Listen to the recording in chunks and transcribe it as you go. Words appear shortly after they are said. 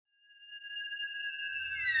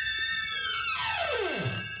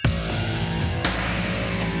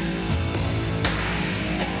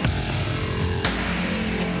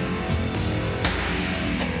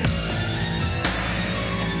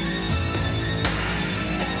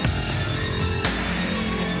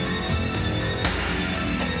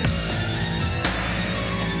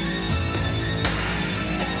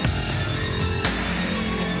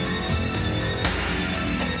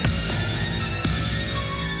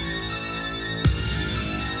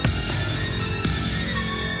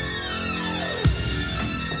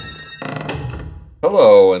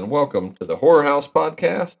Hello and welcome to the Horror House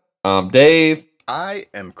Podcast. I'm Dave. I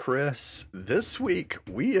am Chris. This week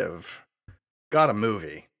we have got a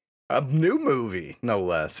new movie, no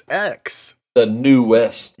less. X. The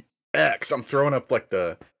newest. X. I'm throwing up like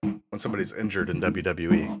when somebody's injured in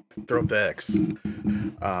WWE. Throw up the X.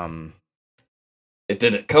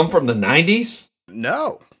 Did it come from the 90s?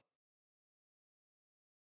 No.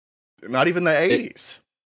 Not even the 80s.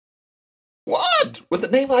 What? With a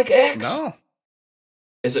name like X? No.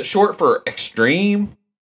 Is it short for extreme?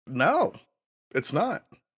 No. It's not.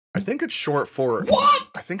 I think it's short for What?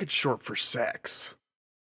 I think it's short for sex.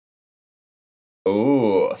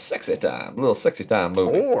 Ooh, sexy time. A little sexy time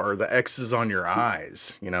movie. Or the X is on your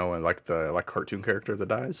eyes, and like the cartoon character that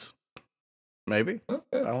dies. Maybe. Okay.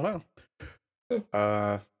 I don't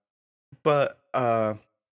know. But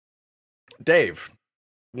Dave,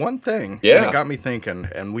 one thing, and Yeah. it got me thinking,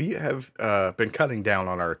 and we have been cutting down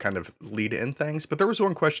on our kind of lead-in things, but there was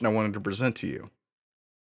one question I wanted to present to you.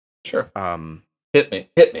 Sure. Hit me.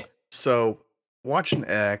 So watching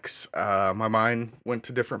X, my mind went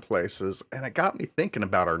to different places, and it got me thinking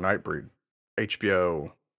about our Nightbreed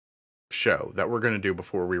HBO show that we're going to do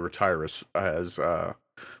before we retire as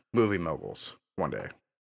movie moguls one day.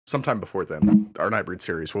 Sometime before then, our Nightbreed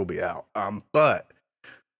series will be out. But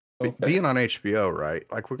Okay. being on HBO, right?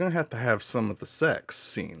 Like we're gonna have to have some of the sex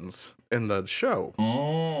scenes in the show,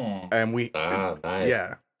 and Nice.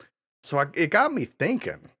 yeah. So it got me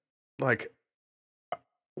thinking, like,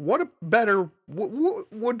 would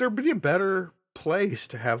there be a better place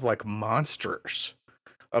to have like monsters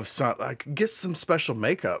of some, like, get some special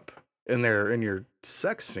makeup in your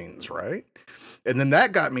sex scenes, right? And then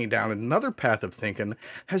that got me down another path of thinking,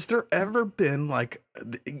 has there ever been like,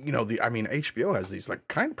 HBO has these like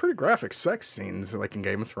kind of pretty graphic sex scenes like in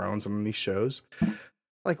Game of Thrones and in these shows.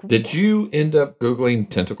 Like, Did you end up Googling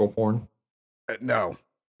tentacle porn? no,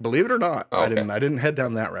 believe it or not, Okay. I didn't head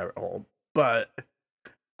down that rabbit hole, but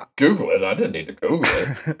Google it. I didn't need to Google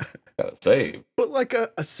it. Gotta save. but like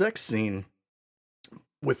a sex scene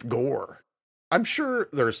with gore, I'm sure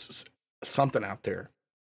there's something out there,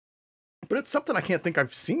 but it's something I can't think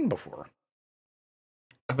I've seen before.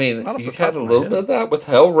 I mean, Not off you the top had a of my little head. bit of that with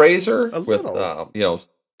Hellraiser. A with, little.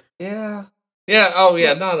 Yeah. Oh,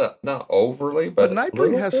 yeah, not overly, But but a Nightbreed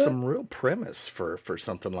little has bit. some real premise for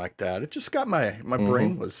something like that. It just got my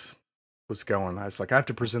brain was going. I was like, I have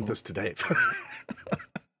to present this to Dave.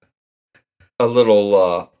 A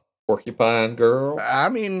little porcupine girl. I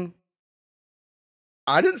mean,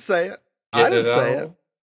 I didn't say it. Getting it.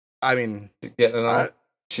 I mean, Getting it on.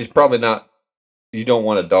 She's probably not. You don't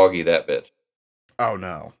want to doggy that bitch. Oh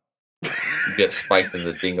no. You get spiked in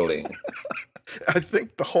the dingling. I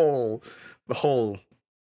think the whole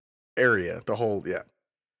area, yeah.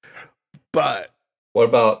 But what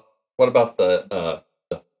about the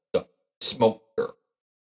smoke girl?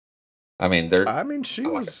 I mean, she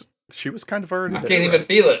was kind of already I there, can't even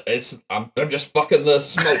feel it. I'm just fucking the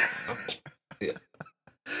smoke.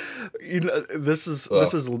 This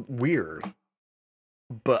is weird.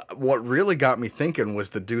 But what really got me thinking was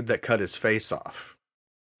the dude that cut his face off.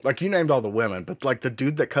 Like, you named all the women, but like the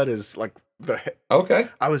dude that cut his Okay.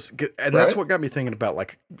 That's what got me thinking about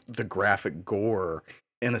like the graphic gore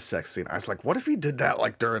in a sex scene. I was like, what if he did that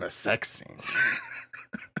like during a sex scene?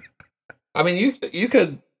 I mean, you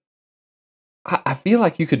could. I feel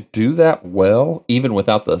like you could do that well, even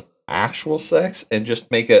without the actual sex, and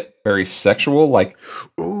just make it very sexual, like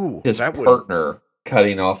his partner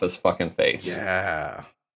cutting off his fucking face. Yeah.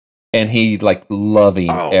 And he like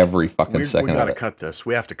loving every fucking second we gotta of it. cut this.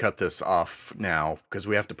 We have to cut this off now because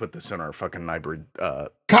we have to put this in our fucking Nightbreed.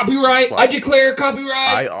 Copyright! I declare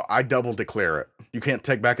copyright! I double declare it. You can't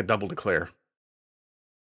take back a double declare.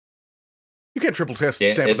 You can't triple test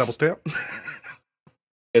stamp a double stamp.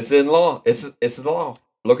 It's in law. It's the law.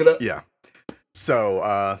 Look it up. Yeah.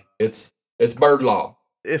 So it's bird law,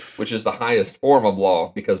 which is the highest form of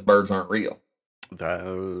law because birds aren't real.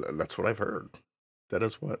 That's what I've heard.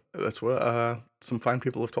 That's what some fine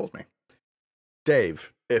people have told me.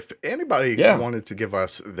 Dave, if anybody wanted to give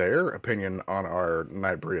us their opinion on our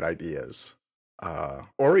Nightbreed ideas,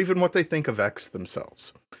 or even what they think of X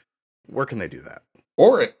themselves, where can they do that?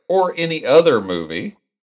 Or any other movie,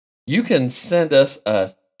 you can send us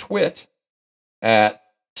a twit at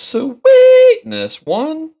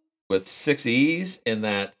sweetness1 with 6 E's in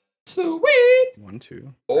that sweet 1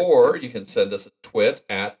 2. Or you can send us a twit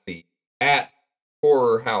at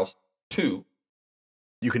Horror House 2.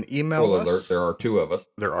 You can email us. Alert, there are 2 of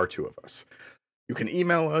us. You can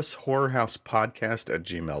email us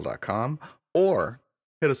horrorhousepodcast@gmail.com or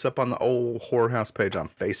hit us up on the old Horror House page on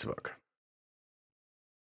Facebook.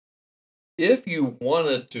 if you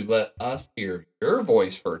wanted to let us hear your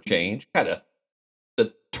voice for a change, kind of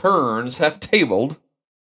the turns have tabled,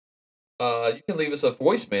 you can leave us a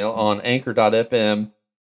voicemail on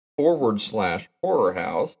anchor.fm/horror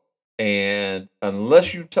house. And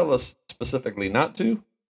unless you tell us specifically not to,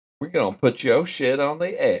 we're going to put your shit on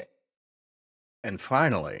the air. And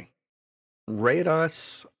finally, rate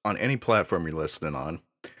us on any platform you're listening on.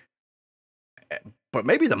 But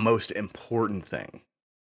maybe the most important thing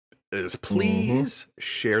is please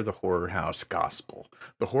share the Horror House gospel,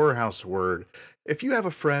 the Horror House word. If you have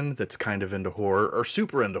a friend that's kind of into horror or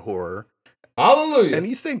super into horror, hallelujah, and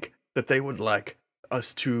you think that they would like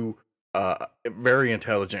us to very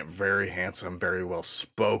intelligent, very handsome, very well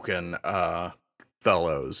spoken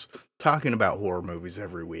fellows talking about horror movies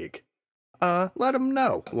every week, let them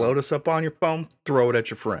know. Load us up on your phone, throw it at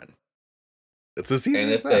your friend. It's as easy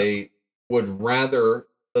and as if that. they would rather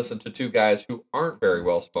listen to two guys who aren't very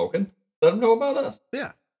well spoken, let them know about us.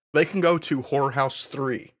 Yeah, they can go to Horror House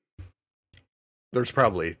 3. There's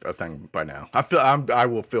probably a thing by now. I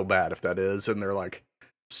will feel bad if that is, and they're like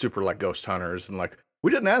super like ghost hunters and like,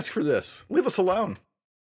 we didn't ask for this. Leave us alone.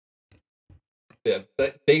 Yeah,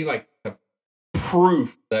 they like have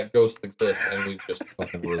proof that ghosts exist, and we've just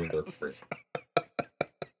fucking ruined their career.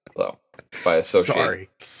 So, by associating,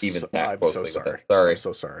 even that closely with that. Sorry, I'm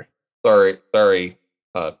so sorry. Sorry.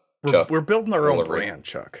 Chuck. We're building our own Woolery. brand,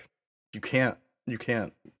 Chuck. You can't.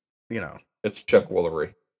 It's Chuck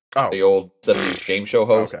Woolery. Oh, the old 70s game show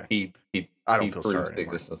host. Okay. He I don't feel sorry the anymore.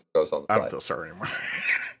 existence of ghosts on the I side. don't feel sorry anymore.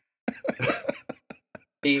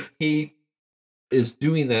 he is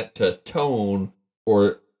doing that to atone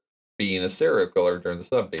for being a serial killer during the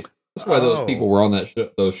 70s. That's why those people were on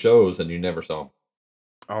those shows and you never saw them.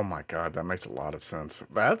 Oh my god, that makes a lot of sense.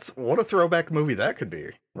 That's what a throwback movie that could be,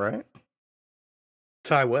 right?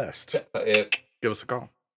 Ty West, give us a call.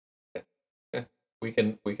 Yeah, we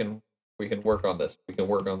can work on this. We can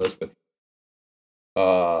work on this with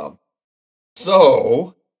you.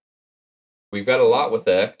 So we've got a lot with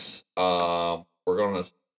X. We're going to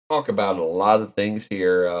talk about a lot of things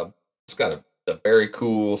here. It's got a very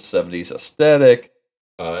cool 70s aesthetic.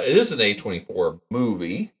 It is an A24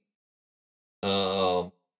 movie.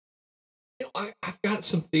 I've got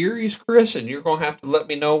some theories, Chris, and you're going to have to let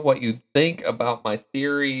me know what you think about my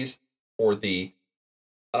theories for the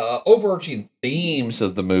overarching themes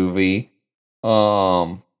of the movie.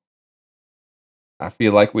 I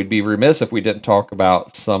feel like we'd be remiss if we didn't talk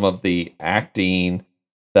about some of the acting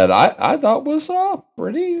that I thought was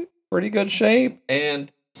pretty good shape,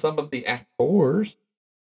 and some of the actors.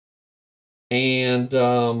 And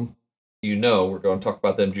we're going to talk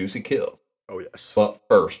about them juicy kills. Oh yes. But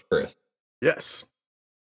first, Chris. Yes.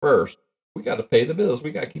 First, we got to pay the bills.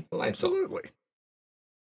 We got to keep the lights on. Absolutely.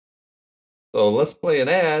 So let's play an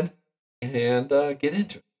ad and get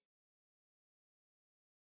into it.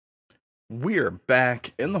 We're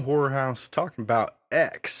back in the Horror House talking about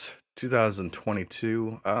X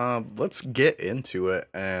 2022. Let's get into it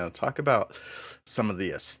and talk about some of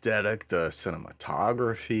the aesthetic, the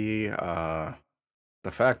cinematography,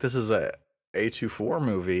 the fact this is a A24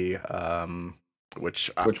 movie,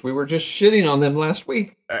 which we were just shitting on them last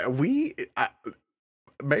week.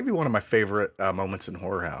 Maybe one of my favorite moments in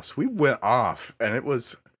Horror House. We went off, and it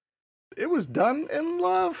was done in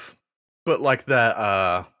love, but like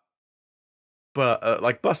that,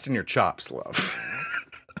 like busting your chops love.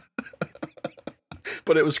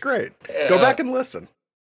 But it was great. Go back and listen.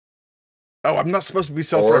 Oh, I'm not supposed to be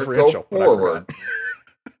self-referential. Or go forward.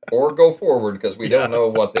 Or go forward, because we don't know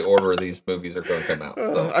what the order of these movies are going to come out.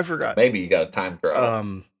 So I forgot. Maybe you got a time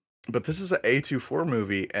travel. But this is an A24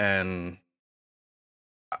 movie, and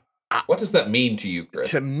what does that mean to you, Chris?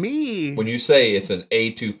 To me, when you say it's an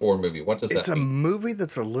A24 movie, what does that mean? It's a movie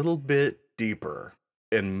that's a little bit deeper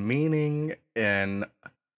in meaning, and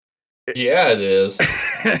yeah, it is.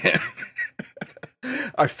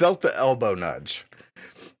 I felt the elbow nudge,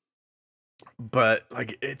 but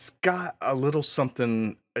like it's got a little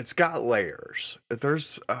something. It's got layers.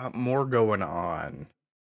 There's more going on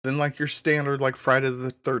than like your standard like Friday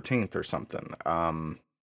the 13th or something.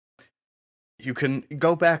 You can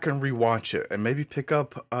go back and rewatch it and maybe pick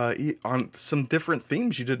up on some different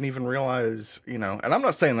themes you didn't even realize, And I'm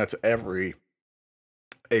not saying that's every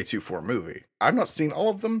A24 movie. I've not seen all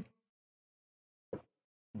of them,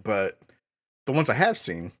 but the ones I have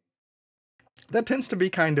seen, that tends to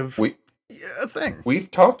be kind of a thing.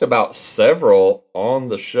 We've talked about several on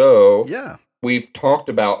the show. Yeah. We've talked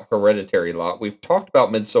about Hereditary a lot. We've talked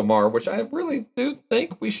about Midsommar, which I really do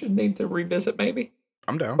think we should need to revisit maybe.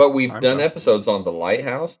 I'm down. But we've done episodes on The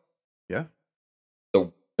Lighthouse. Yeah.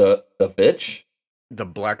 The Vitch. The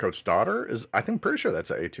Blackcoat's Daughter is. I think pretty sure that's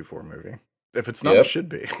an A24 movie. If it's not, it Yep. should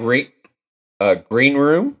be. Green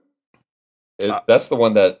Room. Uh, That's the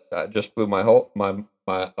one that just blew my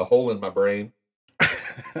a hole in my brain,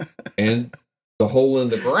 and the hole in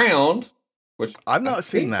the ground, which I've I not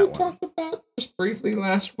seen think that we one. talked about just briefly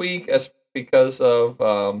last week, as because of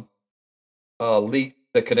the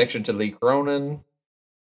connection to Lee Cronin.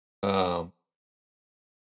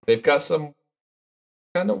 They've got some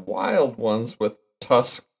kind of wild ones with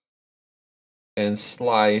Tusk and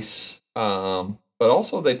Slice. But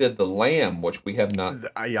also they did The Lamb, which we have not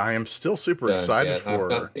I am still super done excited yet. I've for.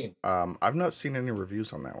 not seen. I've not seen any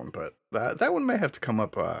reviews on that one, but that one may have to come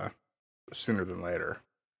up sooner than later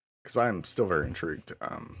because I'm still very intrigued.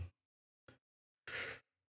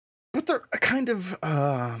 But they're kind of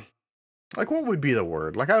like, what would be the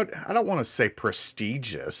word? Like, I don't want to say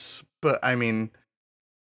prestigious, but I mean,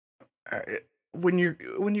 when you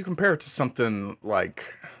compare it to something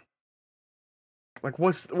like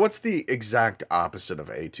what's the exact opposite of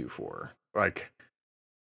A24? Like,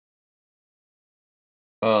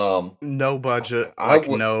 no budget, like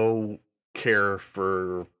no care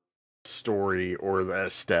for story or the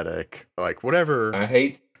aesthetic, like whatever. I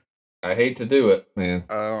hate to do it, man.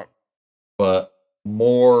 But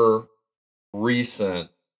more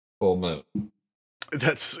recent Full Moon.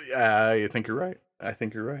 That's I think you're right. I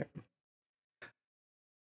think you're right.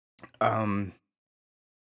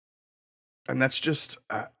 And that's just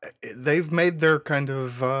they've made their kind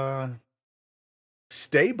of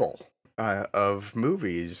stable of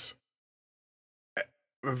movies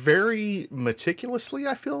very meticulously.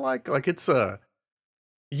 I feel like it's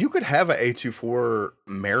you could have a A24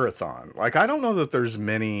 marathon. Like, I don't know that there's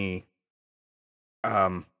many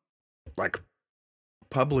like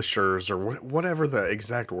publishers or whatever the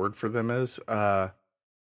exact word for them is of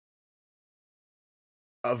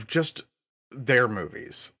just their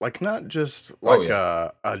movies, like not just like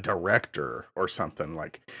a director or something.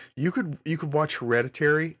 Like, you could watch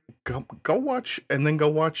Hereditary, go watch, and then go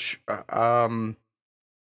watch The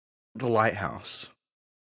Lighthouse.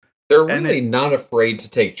 They're really not afraid to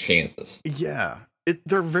take chances. Yeah,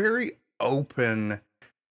 they're very open.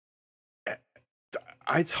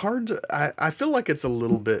 It's hard to, I feel like it's a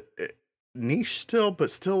little bit niche still,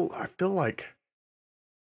 but still I feel like,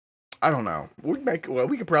 I don't know. We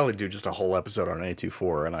could probably do just a whole episode on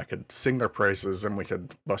A24, and I could sing their praises and we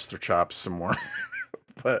could bust their chops some more.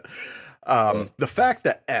 But the fact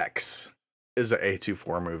that X is an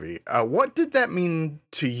A24 movie, what did that mean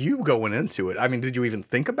to you going into it? I mean, did you even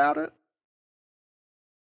think about it?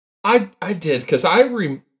 I did, because I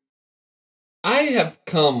have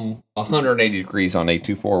come 180 degrees on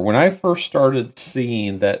A24. When I first started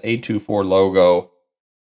seeing that A24 logo,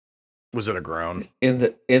 was it a groan?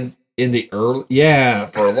 In the early, yeah,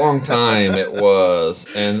 for a long time it was,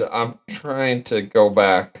 and I'm trying to go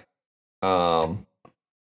back, far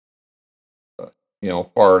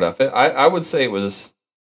enough. I would say it was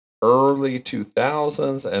early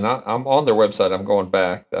 2000s, and I'm on their website. I'm going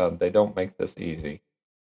back. They don't make this easy.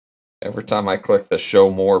 Every time I click the show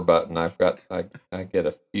more button, I get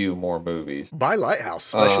a few more movies. Buy Lighthouse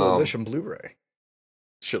special edition Blu-ray,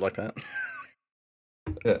 shit like that.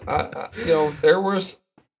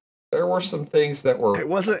 There were some things that were, it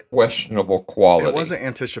wasn't questionable quality. It wasn't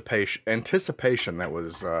anticipation that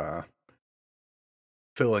was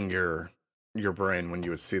filling your brain when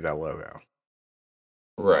you would see that logo.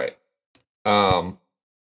 Right.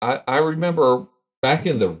 I remember back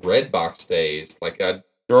in the Redbox days, like, I'd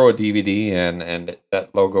throw a DVD in and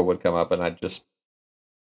that logo would come up, and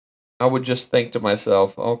I would just think to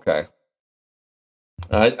myself, okay.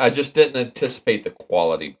 I just didn't anticipate the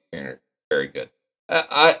quality being very good.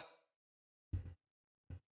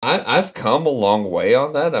 I've come a long way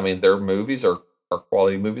on that. I mean, their movies are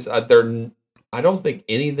quality movies. I don't think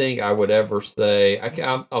anything I would ever say.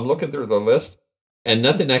 I'm looking through the list, and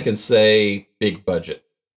nothing I can say big budget.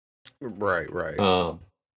 Right.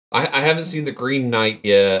 I haven't seen The Green Knight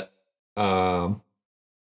yet,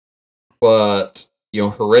 but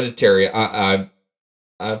Hereditary. I've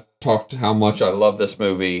talked how much I love this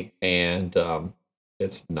movie, and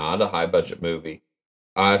it's not a high budget movie.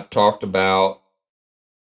 I've talked about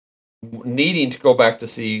needing to go back to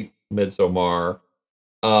see Midsommar.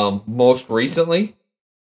 Most recently,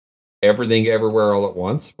 Everything Everywhere All at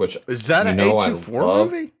Once, which is that an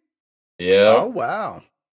A24 movie? Yeah. Oh wow.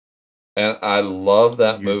 And I love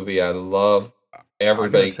that movie. I love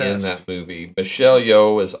everybody in that movie. Michelle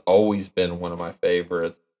Yeoh has always been one of my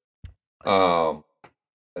favorites. Short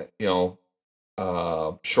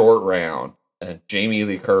Round and Jamie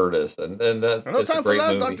Lee Curtis, and then that's no time for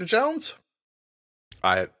that, movie. Dr. Jones.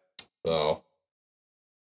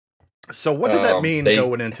 So what did that mean They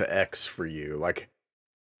going into X for you? Like,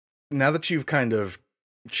 now that you've kind of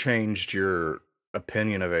changed your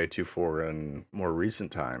opinion of A24 in more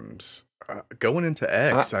recent times, going into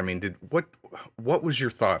I X, I mean, what was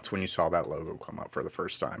your thoughts when you saw that logo come up for the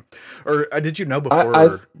first time, or did you know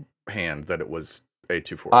I beforehand that it was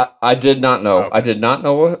A24? I did not know. I Okay, did not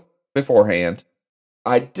know it beforehand.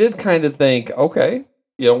 I did kind of think, okay,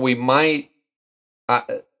 we might.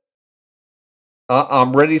 I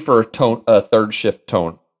I'm ready for a third shift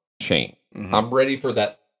tone change. mm-hmm. I'm ready for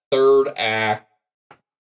that third act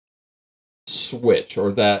switch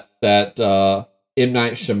or that M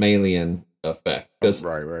Night Shyamalan effect. Because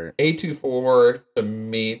Right. A24 to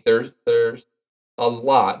me, there's a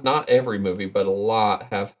lot, not every movie, but a lot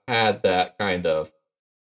have had that kind of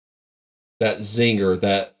that zinger,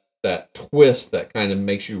 that twist that kind of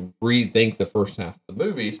makes you rethink the first half of the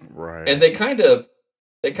movies. Right. And I kind of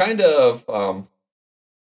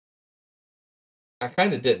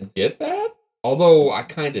didn't get that, although I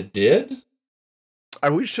kind of did. I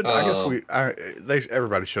guess Um,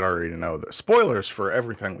 everybody should already know that spoilers for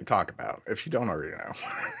everything we talk about. If you don't already know,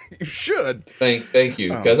 you should. thank you,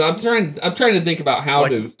 because I'm trying to think about how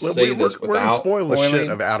Like to say this we're gonna without spoil the shit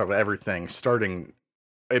spoiling. out of everything starting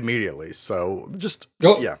immediately. So just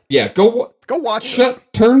Go, yeah, go watch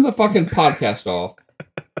it. turn the fucking podcast off.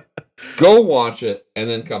 Go watch it and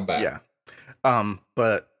then come back. Yeah.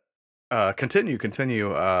 But continue.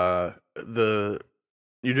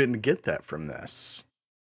 You didn't get that from this.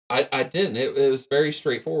 I didn't. It was very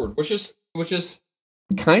straightforward, which is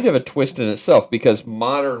kind of a twist in itself because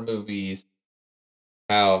modern movies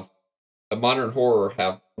have a modern horror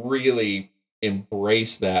have really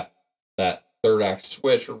embraced that third act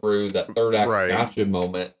switcheroo, that third act Right. gotcha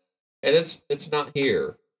moment, and it's not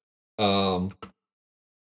here.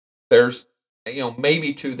 There's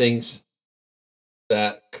maybe two things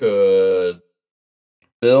that could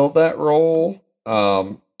fill that role.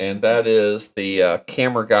 And that is the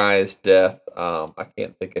camera guy's death. I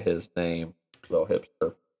can't think of his name. Little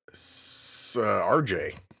hipster.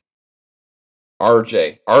 RJ.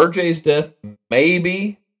 RJ's death,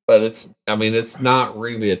 maybe, but it's not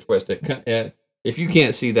really a twist. If you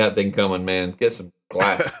can't see that thing coming, man, get some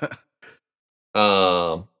glasses.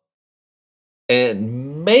 And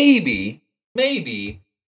maybe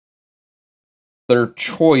their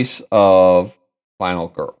choice of final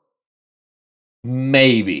girl.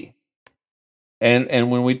 Maybe. And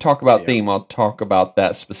when we talk about theme, I'll talk about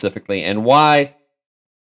that specifically and why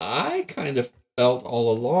I kind of felt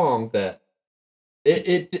all along that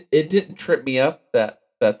it didn't trip me up that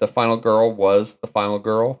the final girl was the final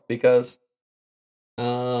girl because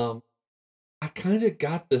I kind of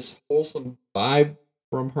got this wholesome vibe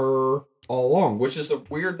from her all along, which is a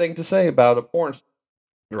weird thing to say about a porn star.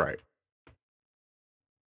 Right.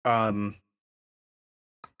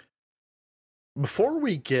 Before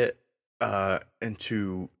we get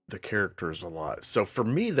into the characters a lot, so for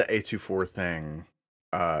me, the A24 thing,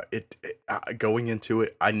 going into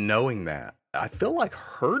it, knowing that, I feel like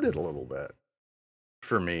hurt it a little bit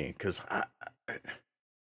for me because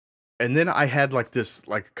and then I had like this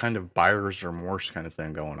like kind of buyer's remorse kind of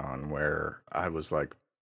thing going on where I was like,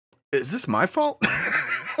 is this my fault?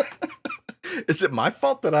 Is it my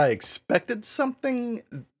fault that I expected something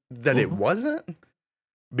that it wasn't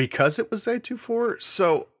because it was A24?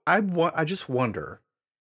 So I just wonder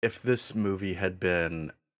if this movie had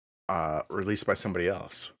been released by somebody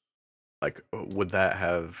else. Like, would that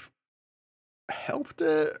have helped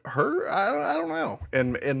it hurt? I don't know.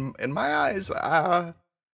 In my eyes, I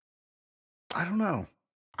don't know.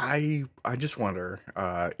 I just wonder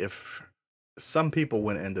if some people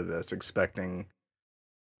went into this expecting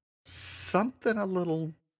something a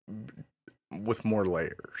little with more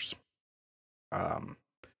layers.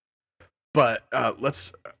 But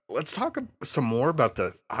let's talk some more about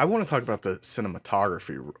I want to talk about the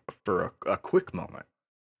cinematography for a quick moment.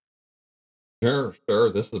 Sure.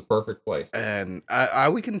 This is a perfect place. And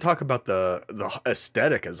we can talk about the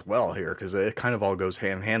aesthetic as well here because it kind of all goes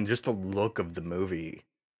hand in hand. Just the look of the movie.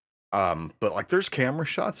 But like, there's camera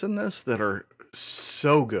shots in this that are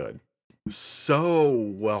so good, so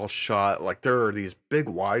well shot. Like, there are these big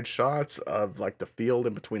wide shots of like the field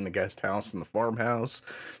in between the guest house and the farmhouse.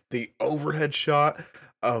 The overhead shot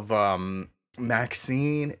of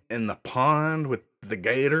Maxine in the pond with the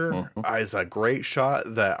gator is a great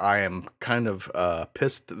shot that I am kind of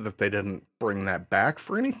pissed that they didn't bring that back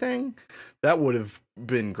for anything. That would have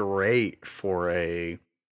been great for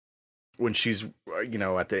when she's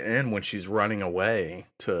at the end when she's running away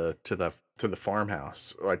to the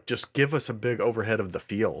farmhouse. Like, just give us a big overhead of the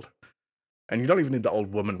field And you don't even need the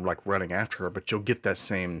old woman like running after her, but you'll get that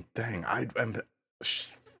same thing. I'm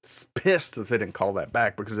pissed that they didn't call that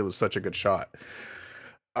back because it was such a good shot.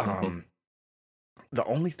 The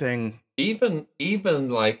only thing, even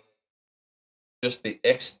like just the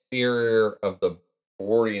exterior of the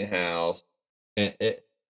boarding house, and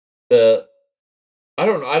I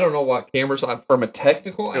don't know what cameras on from a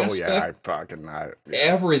technical aspect.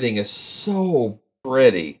 Everything is so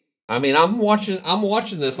pretty. I mean, I'm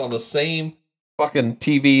watching this on the same fucking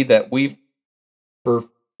TV that we've for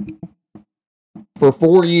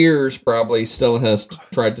 4 years probably still has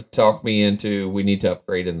tried to talk me into. We need to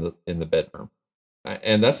upgrade in the bedroom,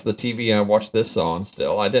 and that's the TV I watch this on.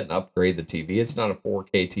 Still, I didn't upgrade the TV. It's not a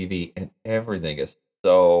 4K TV, and everything is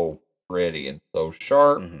so pretty and so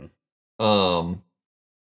sharp. The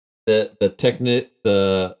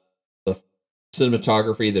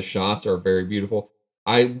cinematography, the shots are very beautiful.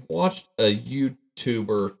 I watched a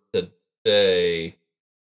YouTuber today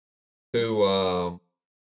who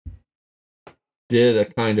did a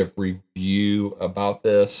kind of review about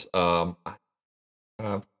this. I'm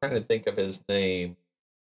trying to think of his name,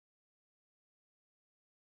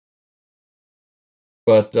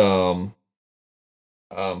 but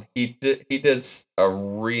he did a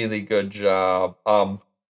really good job.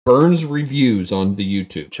 Burns Reviews on the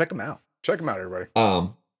YouTube. Check him out, everybody.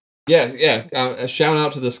 Yeah. A shout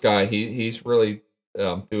out to this guy. He's really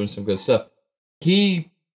doing some good stuff. He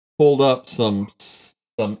pulled up some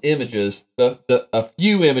images, a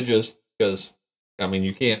few images, because I mean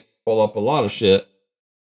you can't pull up a lot of shit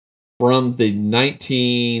from the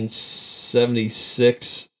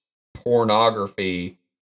 1976 pornography,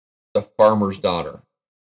 The Farmer's Daughter.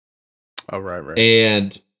 Oh right.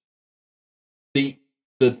 And the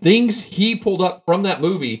things he pulled up from that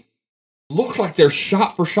movie look like they're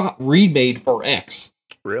shot for shot remade for X.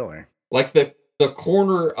 Really? Like the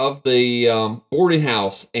corner of the boarding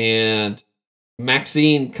house and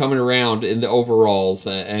Maxine coming around in the overalls,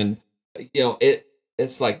 and you know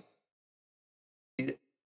it's like,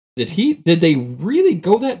 did they really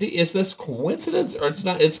go that deep? Is this coincidence or it's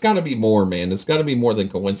not? It's got to be more, man. It's got to be more than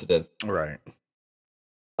coincidence. Right.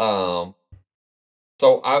 So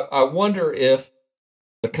I wonder if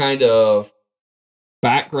the kind of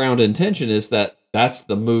background intention is that that's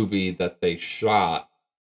the movie that they shot,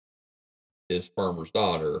 is Farmer's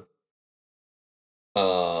Daughter.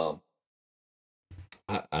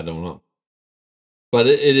 I don't know, but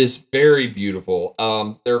it is very beautiful.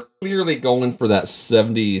 They're clearly going for that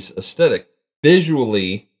 70s aesthetic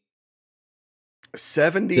visually.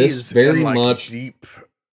 70s very in like much deep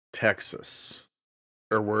Texas,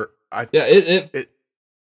 or where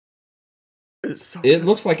it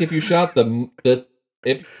looks like if you shot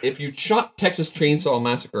if you shot Texas Chainsaw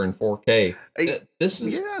Massacre in 4K, this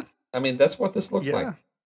is, yeah. I mean, that's what this looks like.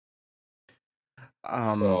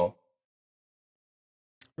 So.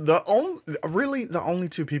 The only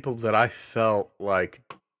two people that I felt like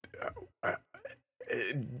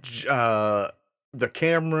the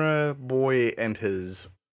camera boy and his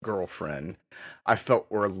girlfriend, I felt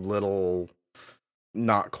were a little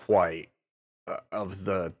not quite of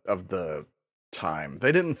the time.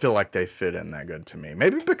 They didn't feel like they fit in that good to me.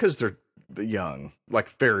 Maybe because they're young,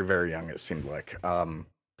 like very, very young, it seemed like.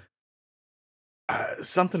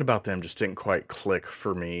 Something about them just didn't quite click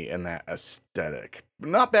for me in that aesthetic.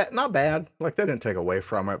 Not bad. Like, they didn't take away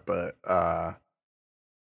from it, but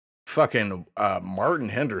fucking Martin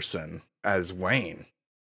Henderson as Wayne,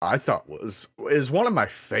 I thought is one of my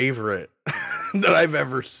favorite that I've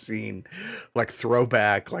ever seen. Like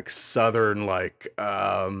throwback, like Southern, like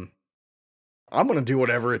I'm gonna do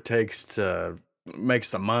whatever it takes to make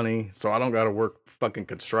some money, so I don't got to work fucking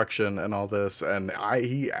construction and all this. And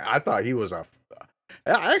I thought he was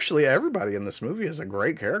actually, everybody in this movie is a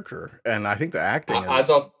great character, and I think the acting I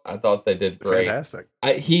thought they did great. Fantastic.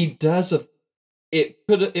 He does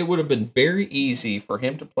it would have been very easy for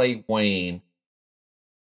him to play Wayne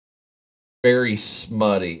very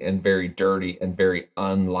smutty and very dirty and very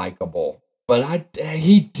unlikable, but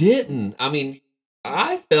he didn't. I mean,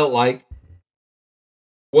 I felt like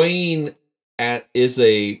Wayne is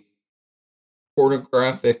a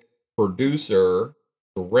pornographic producer,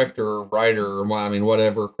 director, writer, I mean,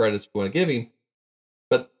 whatever credits you want to give him.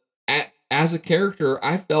 But as a character,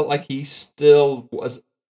 I felt like he still was.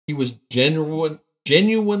 He was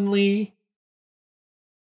genuinely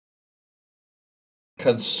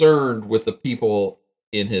concerned with the people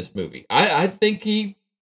in his movie. I think he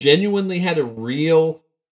genuinely had a real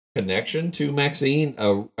connection to Maxine,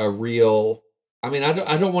 a real. I mean,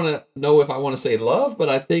 I don't want to know if I want to say love, but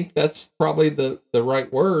I think that's probably the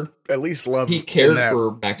right word. At least love. He cared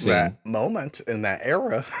for Maxine. That moment in that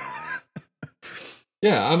era.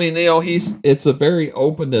 Yeah, I mean, it's a very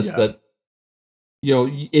openness that,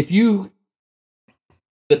 if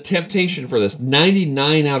the temptation for this,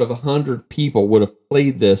 99 out of 100 people would have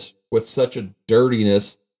played this with such a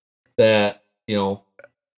dirtiness that,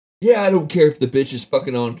 yeah, I don't care if the bitch is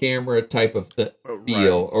fucking on camera type of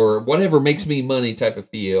feel, or whatever makes me money type of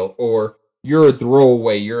feel, or you're a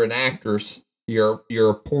throwaway, you're an actress, you're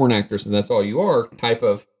a porn actress, and that's all you are type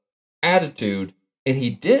of attitude. And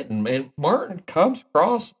he didn't. And Martin comes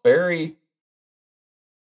across very,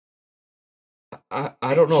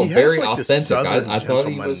 I don't know, very like authentic. I thought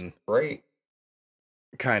he was great.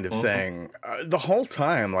 Kind of thing. The whole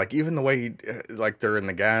time, like even the way like they're in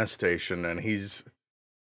the gas station and it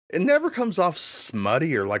never comes off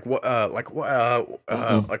smutty or like what like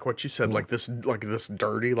what you said, like this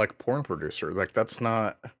dirty like porn producer. Like that's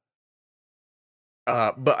not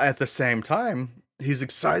but at the same time, he's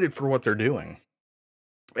excited for what they're doing.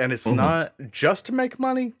 And it's not just to make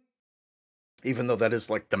money, even though that is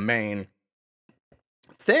like the main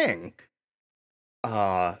thing.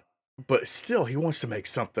 But still he wants to make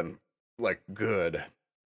something like good.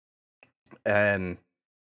 And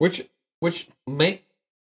which make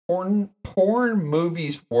porn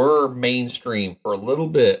movies were mainstream for a little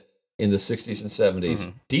bit in the 60s and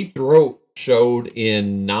 70s. Deep Throat showed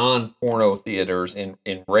in non-porno theaters, in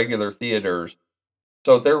regular theaters.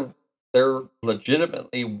 So there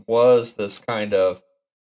legitimately was this kind of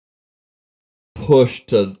push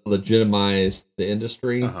to legitimize the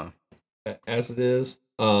industry as it is.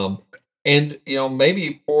 And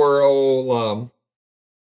maybe poor old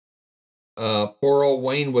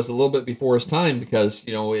Wayne was a little bit before his time, because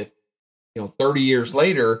if 30 years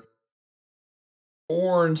later,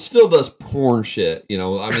 porn still does porn shit.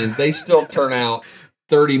 I mean, they still turn out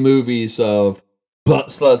 30 movies of Butt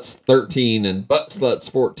Sluts 13 and Butt Sluts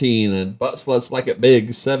 14 and Butt Sluts Like It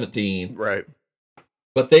Big 17. Right.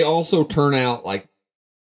 But they also turn out like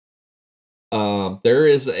there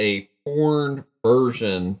is a porn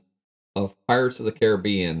version of Pirates of the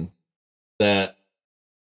Caribbean that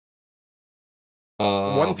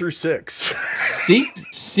 1 through 6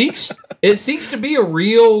 seeks to be a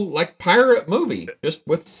real like pirate movie, just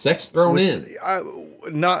with sex thrown in.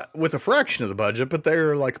 Not with a fraction of the budget, but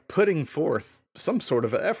they're like putting forth some sort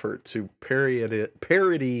of effort to parody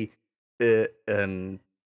it, and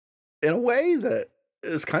in a way that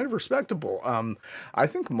is kind of respectable. I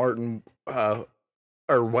think Martin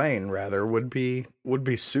or Wayne rather would be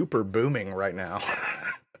super booming right now.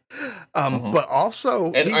 But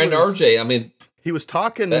also and RJ, I mean, he was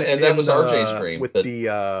talking, and that was RJ's dream with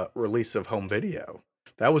the release of home video.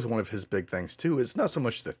 That was one of his big things too. It's not so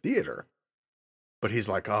much the theater, but he's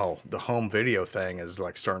like, oh, the home video thing is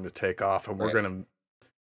like starting to take off, and we're gonna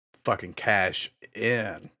fucking cash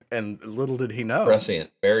in. And little did he know,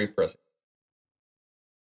 prescient, very prescient.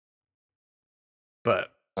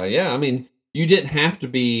 But yeah, I mean, you didn't have to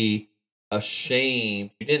be ashamed.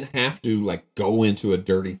 You didn't have to like go into a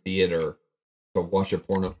dirty theater to watch a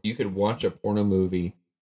porno. You could watch a porno movie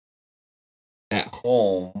at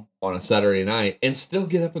home on a Saturday night and still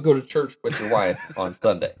get up and go to church with your wife on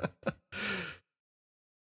Sunday.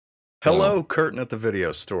 Hello, Curtain at the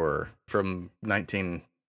Video Store from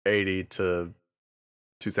 1980 to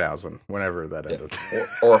 2000, whenever that ended.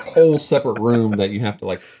 Or a whole separate room that you have to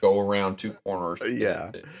like go around two corners.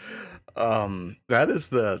 Yeah. That is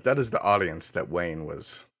the audience that Wayne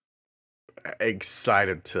was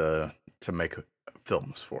excited to make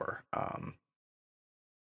films for.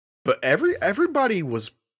 But everybody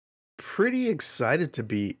was pretty excited to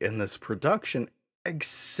be in this production,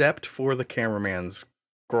 except for the cameraman's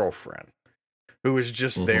girlfriend, who was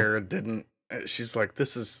just there. She's like,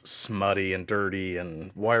 this is smutty and dirty,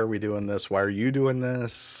 and why are we doing this? Why are you doing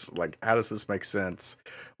this? Like, how does this make sense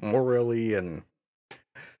morally? And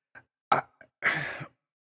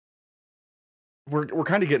we're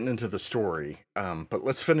kind of getting into the story, but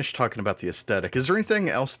let's finish talking about the aesthetic. Is there anything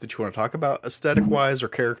else that you want to talk about aesthetic wise or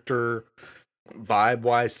character vibe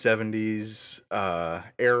wise, 70s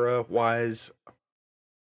era wise?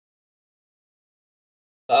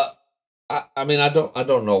 I mean, I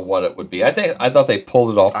don't know what it would be. I thought they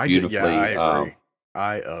pulled it off beautifully.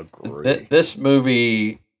 I agree. This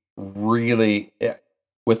movie really,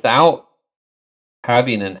 without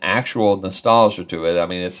having an actual nostalgia to it, I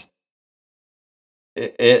mean,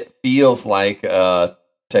 it feels like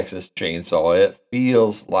Texas Chainsaw. It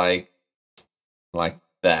feels like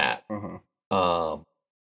that. Rob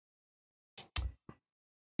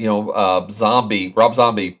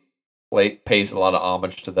Zombie pays a lot of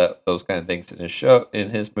homage to those kind of things in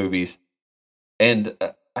his movies, and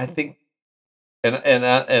I think, and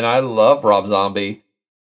I love Rob Zombie,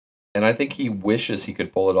 and I think he wishes he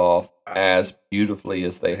could pull it off as beautifully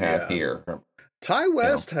as they have here. Ty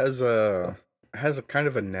West has a kind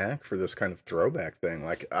of a knack for this kind of throwback thing.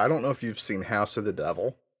 Like, I don't know if you've seen House of the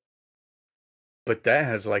Devil, but that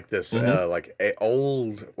has like this like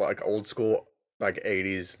old school like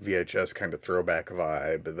 80s VHS kind of throwback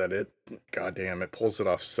vibe that goddamn, it pulls it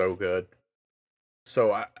off so good.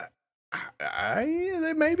 So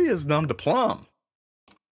that maybe is numb to plum.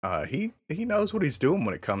 He knows what he's doing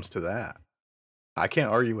when it comes to that. I can't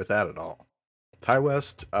argue with that at all. Ty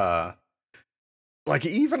West, like,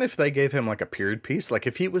 even if they gave him like a period piece, like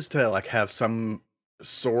if he was to like have some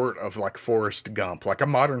sort of like Forrest Gump, like a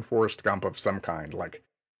modern Forrest Gump of some kind, like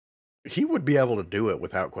he would be able to do it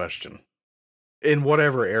without question in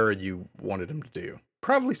whatever era you wanted him to do.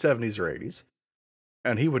 Probably 70s or 80s,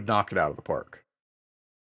 and he would knock it out of the park.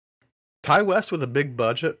 Ty West with a big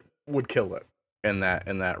budget would kill it in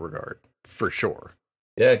that regard, for sure.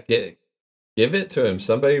 Yeah, give it to him.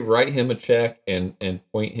 Somebody write him a check and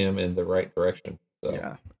point him in the right direction. So.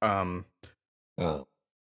 Yeah. What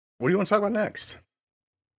do you want to talk about next?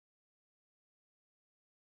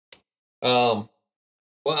 Well,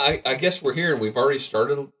 I guess we're here and we've already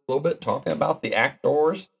started a little bit talking about the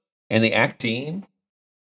actors and the acting.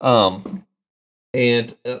 And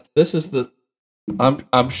this is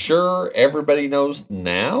I'm sure everybody knows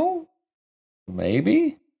now,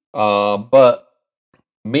 maybe. But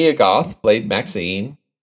Mia Goth played Maxine,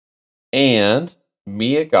 and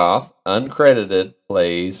Mia Goth, uncredited,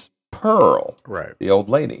 plays Pearl, right? The old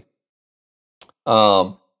lady.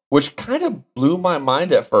 Which kind of blew my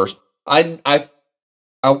mind at first. I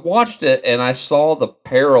watched it and I saw the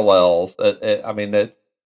parallels. I mean,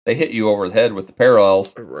 they hit you over the head with the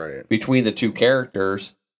parallels between the two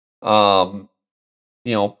characters. Pearl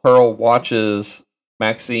watches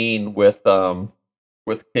Maxine with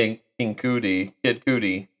King Cootie, Kid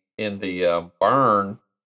Cootie in the barn.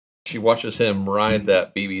 She watches him ride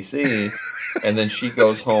that BBC, and then she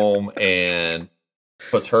goes home and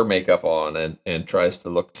puts her makeup on and tries to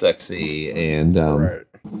look sexy, and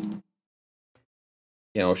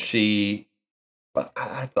she. But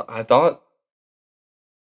I thought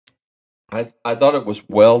it was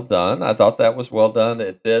well done. I thought that was well done.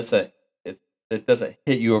 It doesn't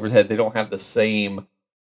hit you over the head. They don't have the same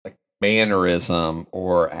like mannerism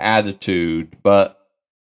or attitude, but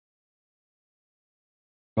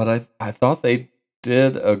I thought they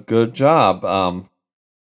did a good job.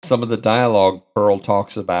 Some of the dialogue, Pearl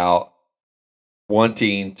talks about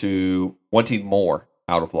wanting more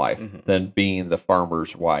out of life than being the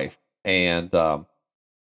farmer's wife, and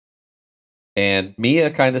Mia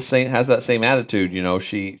kind of has that same attitude.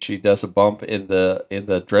 She does a bump in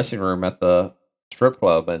the dressing room at the strip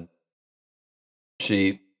club, and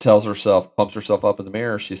she pumps herself up in the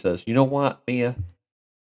mirror. She says, "You know what, Mia?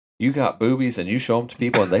 You got boobies, and you show them to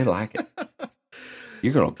people, and they like it.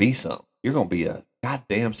 You're gonna be something. You're gonna be a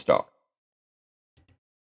goddamn star."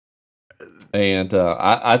 And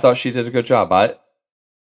I thought she did a good job.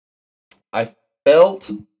 I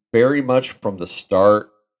felt very much from the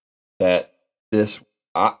start that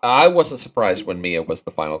I wasn't surprised when Mia was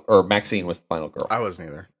the final, or Maxine was the final girl. I wasn't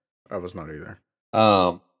either. I was not either.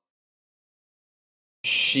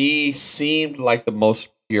 She seemed like the most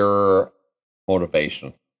pure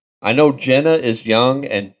motivation. I know Jenna is young,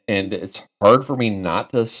 and it's hard for me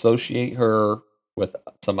not to associate her with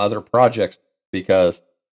some other projects, because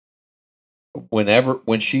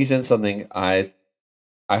when she's in something, I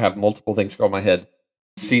have multiple things go in my head.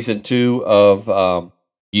 Season 2 of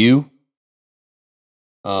You.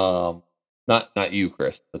 Not You,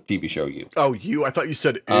 Chris. The TV show You. Oh, You. I thought you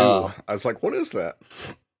said Ew. I was like, what is that?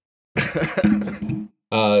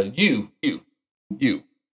 You. YOU. You.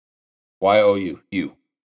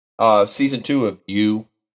 Season 2 of You.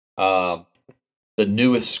 The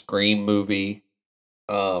newest Scream movie.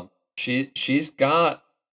 She's got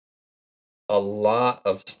a lot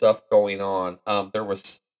of stuff going on. There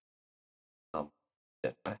was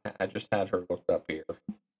I just had her looked up here.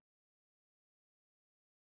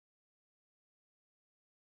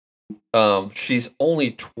 She's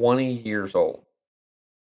only 20 years old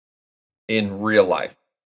in real life,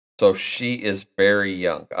 so she is very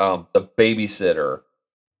young. The Babysitter,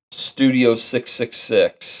 Studio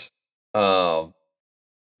 666. The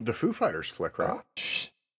Foo Fighters flick, right?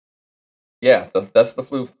 Yeah, that's the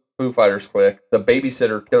Foo Fighters flick. The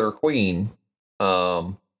Babysitter, Killer Queen,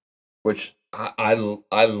 which I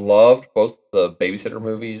loved both the Babysitter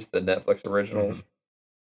movies, the Netflix originals.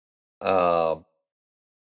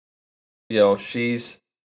 She's,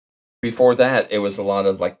 before that, it was a lot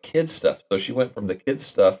of like kids stuff. So she went from the kids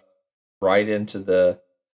stuff right into the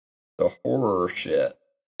horror shit.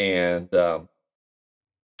 And that's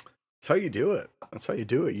how you do it. That's how you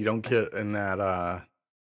do it. You don't get in that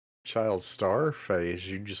child star phase.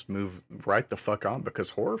 You just move right the fuck on,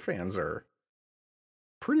 because horror fans are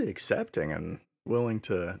pretty accepting and willing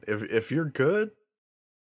to, if you're good,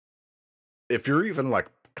 if you're even like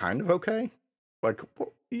kind of okay, like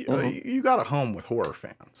you got a home with horror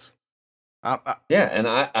fans. Yeah, and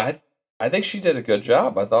I think she did a good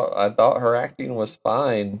job. I thought her acting was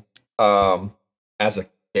fine. As a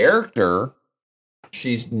character,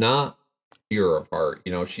 she's not pure of heart.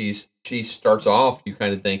 You know, she starts off, you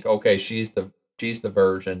kind of think, okay, she's the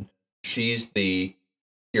virgin, she's the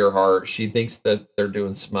pure heart. She thinks that they're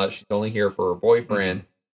doing smut. She's only here for her boyfriend,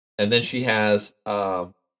 and then she has I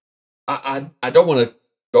don't want to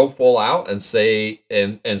go full out and say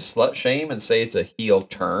and slut shame and say it's a heel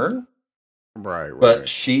turn. Right. But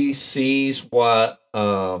she sees what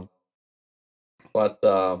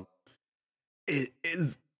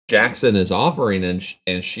Jackson is offering,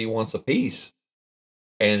 and she wants a piece,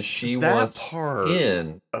 and she wants part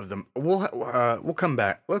in of them. We'll come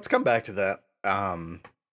back. Let's come back to that.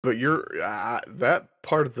 But you're that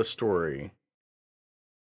part of the story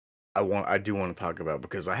I do want to talk about,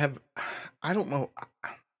 because I don't know.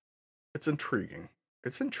 It's intriguing.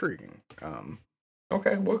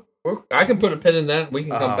 Okay, I can put a pin in that. We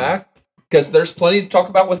can come back, because there's plenty to talk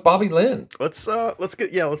about with Bobby Lynn. Let's go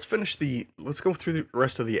through the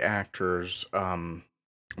rest of the actors.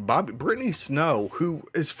 Brittany Snow, who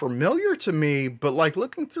is familiar to me, but like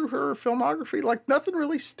looking through her filmography, like nothing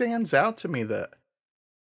really stands out to me that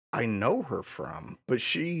I know her from, but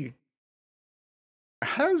she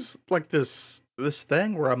has like this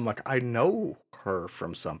thing where I'm like, I know her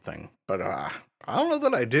from something, but I don't know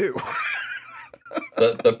that I do.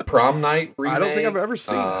 the Prom Night remake. I don't think I've ever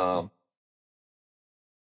seen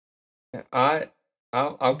it.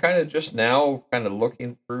 I'm kind of just now kind of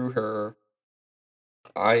looking through her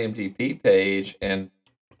IMDb page, and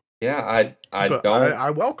yeah, I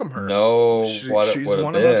welcome her. Know what it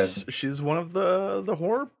would have been. She's one of the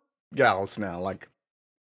horror gals now. Like,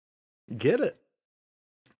 get it.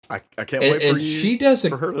 I can't wait for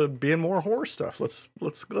for her to be in more horror stuff. Let's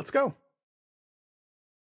go.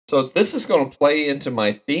 So this is going to play into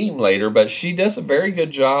my theme later, but she does a very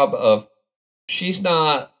good job of, she's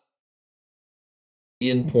not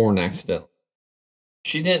in porn accidentally.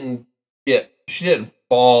 She didn't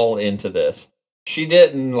fall into this. She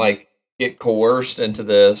didn't like get coerced into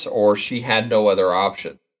this, or she had no other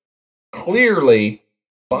option. Clearly,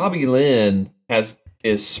 Bobby Lynn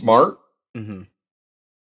is smart. Mm-hmm.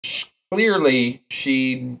 Clearly,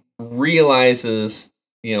 she realizes,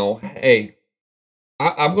 hey,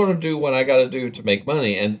 I'm going to do what I got to do to make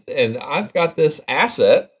money, and I've got this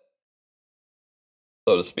asset,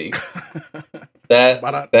 so to speak,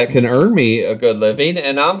 that can earn me a good living,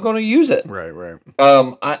 and I'm going to use it. Right.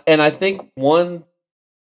 I think one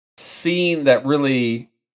scene that really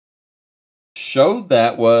showed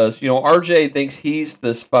that was, RJ thinks he's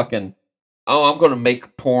this fucking, I'm going to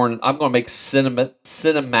make porn. I'm going to make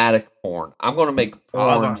cinematic porn. I'm going to make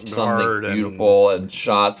porn something beautiful and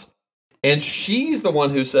shots. And she's the one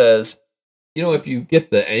who says, if you get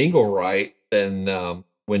the angle right, then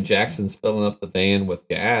when Jackson's filling up the van with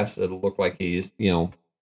gas, it'll look like he's,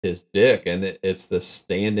 his dick. And it's the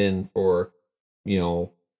stand-in for,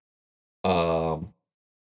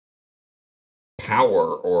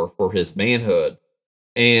 power, or for his manhood.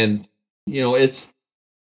 And, it's,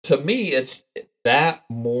 to me, it's that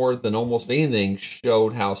more than almost anything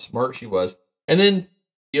showed how smart she was. And then,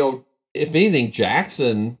 if anything,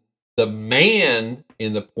 Jackson, the man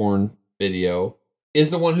in the porn video, is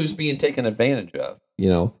the one who's being taken advantage of.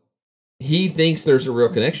 He thinks there's a real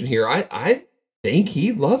connection here. I think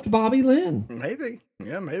he loved Bobby Lynn. Maybe.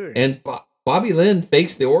 Yeah, maybe. And Bobby Lynn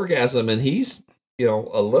fakes the orgasm, and he's, a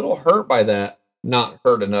little hurt by that. Not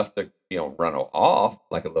hurt enough to, run off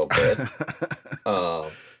like a little bit.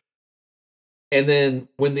 And then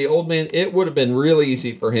when the old man, it would have been real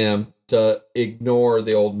easy for him to ignore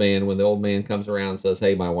the old man when the old man comes around and says,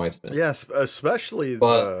 "Hey, my wife's missing." Yes, especially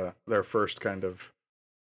their first kind of.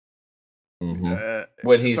 Mm-hmm.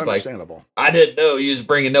 When he's like, "I didn't know he was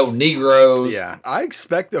bringing no Negroes." Yeah, I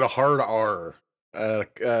expected a hard R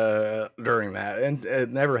during that, and it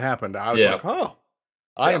never happened. I was like, "Oh,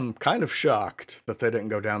 I am kind of shocked that they didn't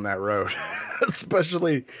go down that road,"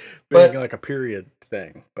 especially being like a period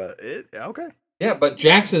thing. But okay. Yeah, but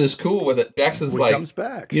Jackson is cool with it. Jackson's like, comes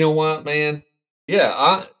back. You know what, man?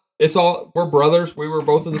 Yeah, we're brothers. We were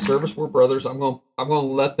both in the service. We're brothers. I'm gonna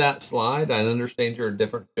let that slide. I understand you're a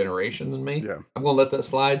different generation than me. Yeah. I'm gonna let that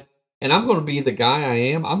slide, and I'm gonna be the guy I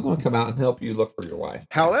am. I'm gonna come out and help you look for your wife.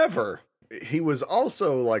 However, he was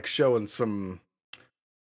also like showing some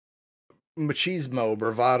machismo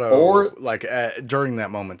bravado, Or like during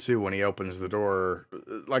that moment too, when he opens the door,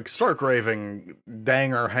 like stark raving,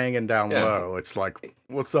 danger hanging down yeah, low. It's like,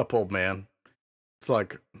 what's up, old man? It's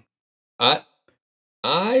like, I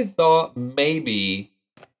I thought maybe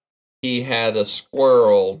he had a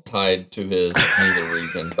squirrel tied to his nether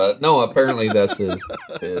region, but no, apparently that's his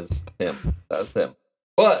him. That's him.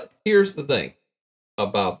 But here's the thing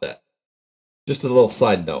about that. Just a little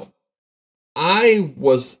side note. I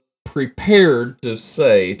was prepared to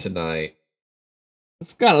say tonight,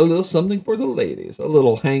 it's got a little something for the ladies. A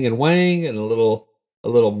little hang and wang and a little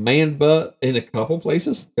man butt in a couple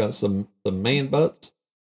places. Got some man butts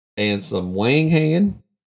and some wang hanging.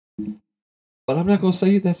 But I'm not going to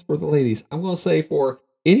say that's for the ladies. I'm going to say for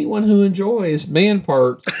anyone who enjoys man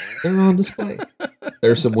parts, they're on display.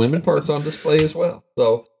 There's some women parts on display as well.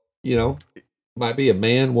 So, might be a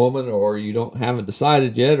man, woman, or you haven't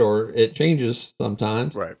decided yet, or it changes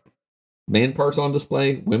sometimes. right. Man parts on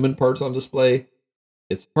display, women parts on display.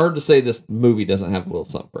 It's hard to say this movie doesn't have a little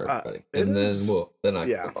something for everybody. And then I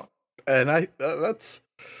yeah. go on. And that's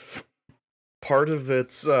part of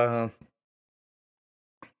its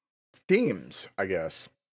themes, I guess.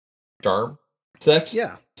 Charm, sex.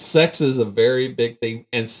 Yeah. Sex is a very big thing,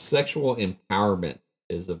 and sexual empowerment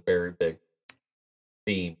is a very big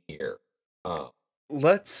theme here.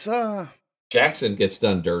 Let's Jackson gets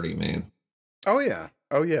done dirty, man. Oh yeah.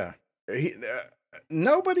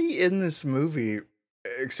 Nobody in this movie,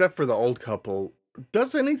 except for the old couple,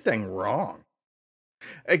 does anything wrong.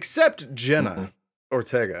 Except Jenna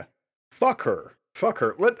Ortega. Fuck her.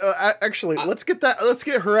 Let's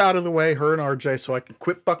get her out of the way, her and RJ, so I can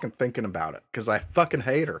quit fucking thinking about it, because I fucking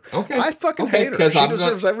hate her. Okay. I fucking hate her. She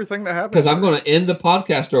deserves everything that happens. Because I'm going to end the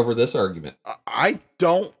podcast over this argument. I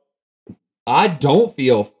don't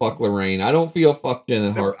feel fuck Lorraine. I don't feel fuck Jenna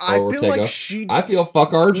Ortega. I feel like I feel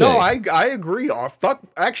fuck RJ. No, I agree. Fuck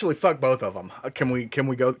both of them.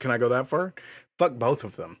 Can I go that far? Fuck both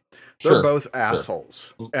of them. They're both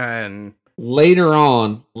assholes. Sure. And later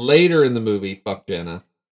in the movie, fuck Jenna.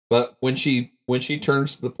 But when she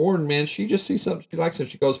turns to the porn, man, she just sees something she likes and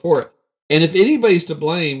she goes for it. And if anybody's to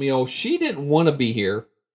blame, she didn't want to be here.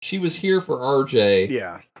 She was here for RJ.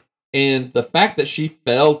 Yeah. And the fact that she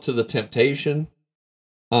fell to the temptation,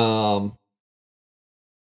 he's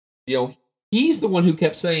the one who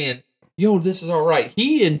kept saying, this is all right.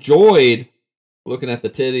 He enjoyed looking at the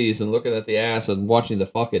titties and looking at the ass and watching the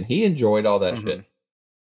fucking. He enjoyed all that shit.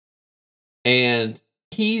 And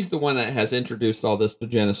he's the one that has introduced all this to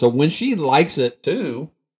Jenna. So when she likes it too,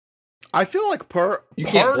 I feel like part of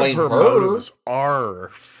her motives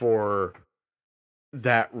are for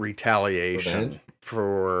that retaliation. Revenge?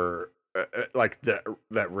 For like that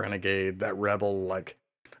renegade, that rebel, like,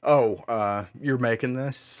 you're making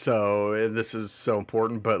this, so this is so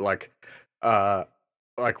important, but like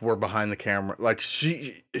we're behind the camera, like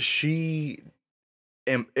she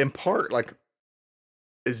in part like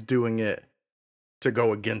is doing it to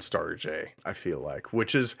go against RJ, I feel like,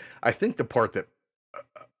 which is, I think, the part that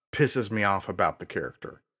pisses me off about the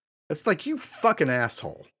character. It's like, you fucking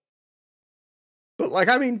asshole. But like,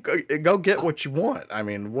 I mean, go get what you want. I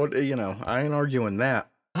mean, what, I ain't arguing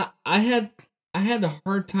that. I had a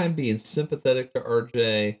hard time being sympathetic to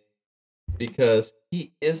RJ because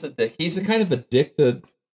he is a dick. He's a kind of a dick to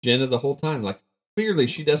Jenna the whole time. Like, clearly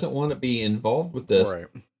she doesn't want to be involved with this. Right.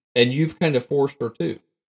 And you've kind of forced her to.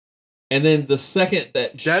 And then the second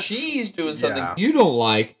that she's doing something you don't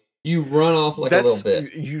like, you run off like a little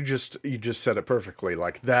bit. You just said it perfectly.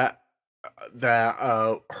 Like that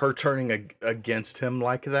her turning against him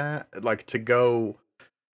like that, like to go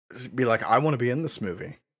be like, I want to be in this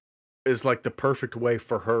movie, is like the perfect way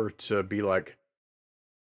for her to be like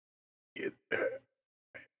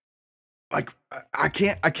I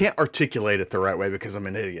can't articulate it the right way because I'm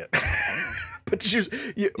an idiot. But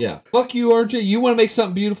fuck you, RJ. You want to make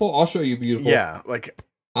something beautiful? I'll show you beautiful. Yeah, like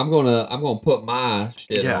I'm gonna put my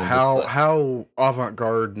shit. Yeah, how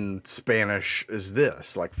avant-garde and Spanish is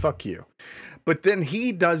this? Like, fuck you. But then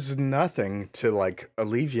he does nothing to like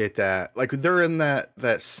alleviate that. Like, they're in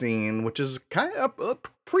that scene, which is kind of a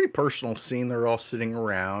pretty personal scene. They're all sitting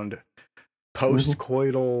around,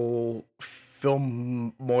 post-coital,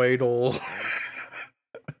 filmoidal,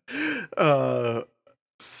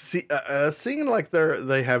 seeing like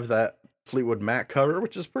they have that Fleetwood Mac cover,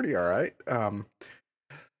 which is pretty all right.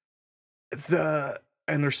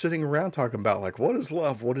 And they're sitting around talking about like, what is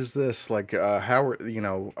love? What is this? Like, how are,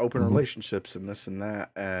 open relationships and this and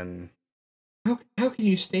that. And how can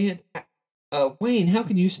you stand, Wayne? How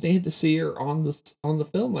can you stand to see her on the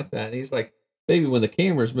film like that? And he's like, baby, when the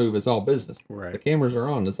cameras move, it's all business. Right. The cameras are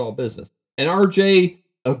on, it's all business. And RJ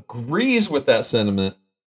agrees with that sentiment,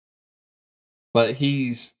 but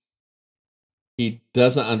he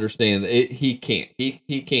doesn't understand it. He can't. He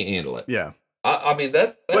can't handle it. Yeah. I mean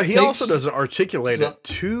that but he also doesn't articulate it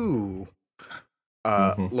to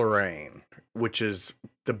Mhm. Lorraine, which is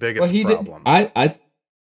the biggest problem.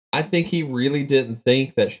 I think he really didn't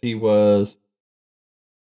think that she was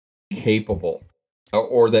capable,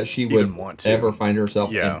 or that she would ever find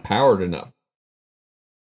herself empowered enough.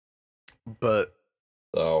 But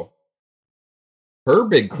so, her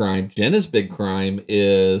big crime, Jenna's big crime,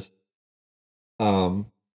 is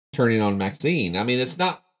turning on Maxine. I mean, it's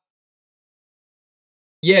not.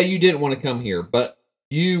 Yeah, you didn't want to come here, but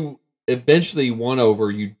you eventually won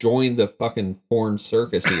over. You joined the fucking porn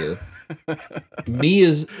circus here.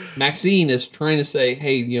 Maxine is trying to say,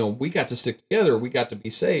 hey, you know, we got to stick together. We got to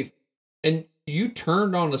be safe. And you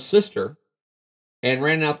turned on a sister and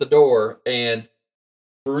ran out the door and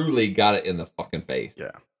brutally got it in the fucking face.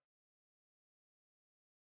 Yeah.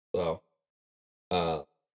 So,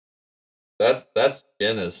 that's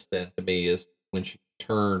Jenna's sin to me, is when she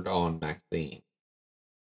turned on Maxine.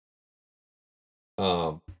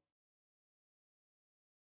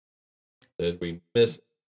 Did we miss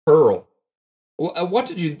Pearl? What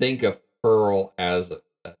did you think of Pearl as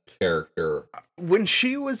a character? When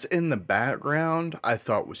she was in the background, I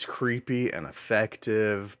thought was creepy and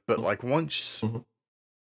effective, but like once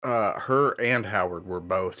her and Howard were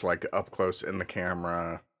both like up close in the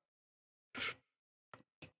camera,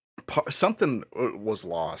 something was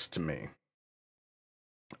lost to me.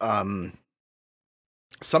 Some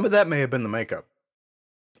of that may have been the makeup,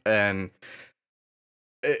 and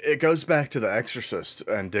it goes back to The Exorcist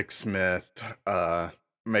and Dick Smith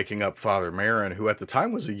making up Father Merrin, who at the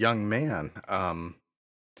time was a young man.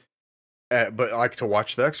 But like, to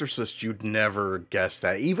watch The Exorcist, you'd never guess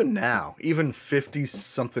that. Even now, even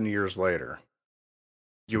 50-something years later,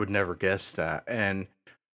 you would never guess that. And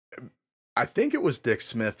I think it was Dick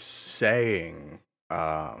Smith saying,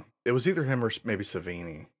 it was either him or maybe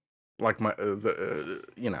Savini, like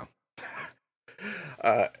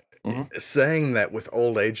saying that with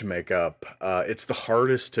old age makeup, it's the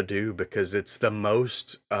hardest to do because it's the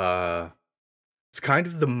most, it's kind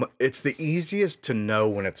of it's the easiest to know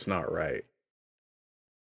when it's not right.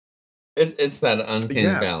 It's that uncanny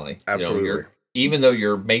valley. Absolutely. You know, even though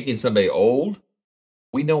you're making somebody old,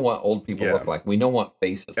 we know what old people look like. We know what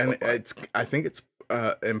faces look like. I think it's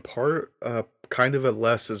in part kind of a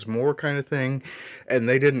less is more kind of thing, and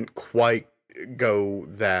they didn't quite go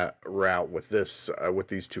that route with this with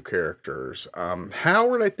these two characters.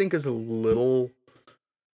 Howard, I think, is a little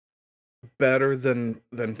better than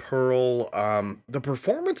Pearl. The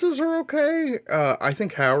performances are okay. I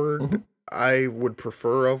think Howard I would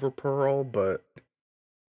prefer over Pearl, but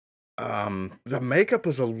the makeup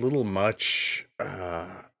is a little much,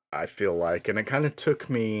 I feel like, and it kind of took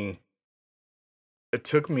me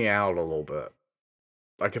out a little bit.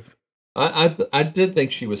 Like, if I did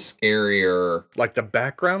think she was scarier, like the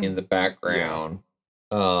background in the background.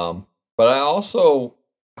 Yeah. But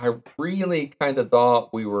I really kind of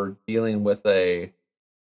thought we were dealing with a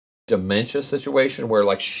dementia situation where,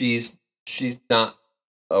 like, she's not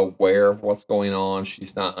aware of what's going on.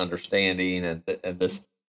 She's not understanding, and this,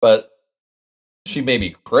 but she may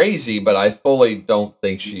be crazy, but I fully don't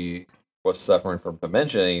think she was suffering from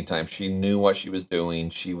dementia anytime. She knew what she was doing.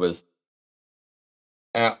 She was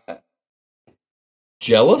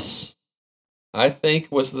jealous, I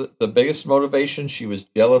think, was the biggest motivation. She was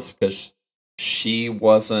jealous because she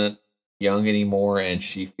wasn't young anymore, and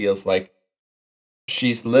she feels like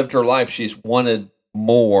she's lived her life. She's wanted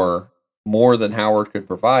more than Howard could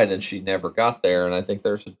provide, and she never got there. And I think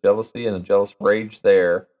there's a jealousy and a jealous rage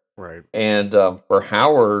there. Right. And for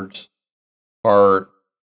Howard's part,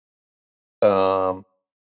 the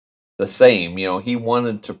same. You know, he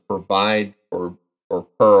wanted to provide for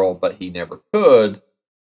Pearl, but he never could.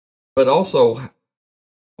 But also,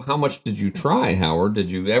 how much did you try, Howard? Did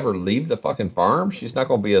you ever leave the fucking farm? She's not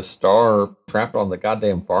going to be a star trapped on the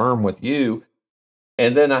goddamn farm with you.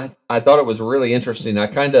 And then I thought it was really interesting. I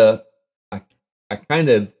kind of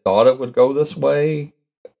thought it would go this way.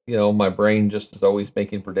 You know, my brain just is always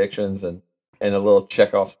making predictions and a little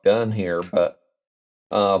Chekhov's gun here. But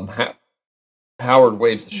Howard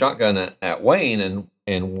waves the shotgun at Wayne,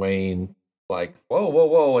 and Wayne, like,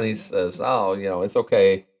 whoa, and he says, "Oh, you know, it's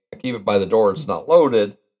okay. I keep it by the door. It's not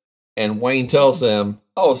loaded." And Wayne tells him,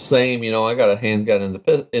 "Oh, same. You know, I got a handgun in the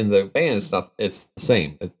van. It's the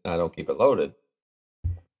same. I don't keep it loaded."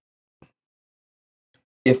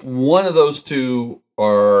 If one of those two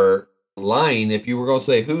are lying, if you were going to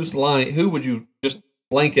say who's lying, who would you just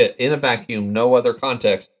blanket in a vacuum, no other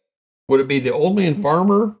context? Would it be the old man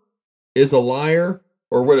farmer is a liar,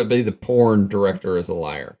 or would it be the porn director is a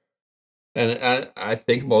liar? And I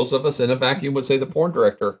think most of us in a vacuum would say the porn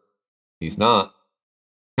director. He's not.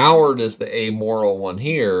 Howard is the amoral one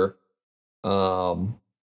here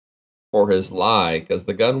for his lie, because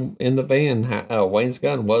the gun in the van, Wayne's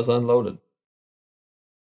gun, was unloaded.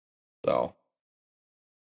 So,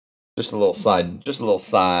 just a little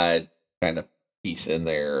side kind of piece in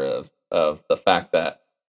there of the fact that,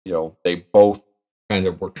 you know, they both kind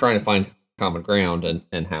of were trying to find common ground,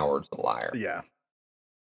 and Howard's a liar. Yeah.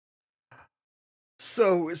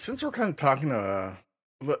 So since we're kind of talking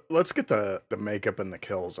let's get the makeup and the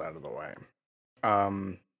kills out of the way.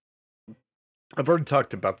 I've already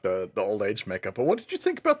talked about the old age makeup, but what did you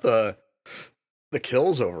think about the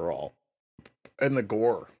kills overall and the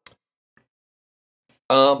gore?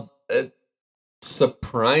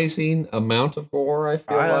 Surprising amount of gore, I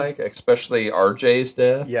feel like, especially RJ's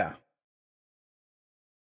death. Yeah.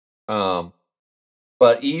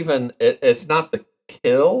 But even it's not the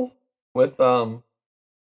kill with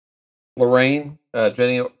Lorraine,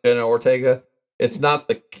 Jenna Ortega. It's not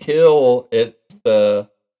the kill. It's the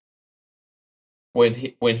when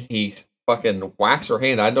he fucking whacks her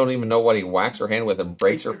hand. I don't even know what he whacks her hand with and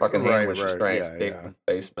breaks her fucking hand when she's trying to escape from the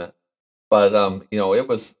basement. But you know, it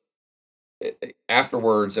was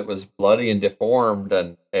afterwards. It was bloody and deformed,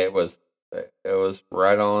 and it was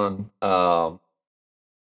right on.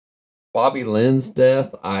 Bobby Lynn's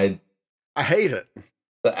death. I hate it.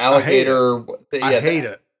 The alligator. I hate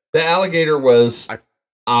it. The alligator was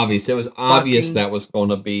obvious. It was obvious that was going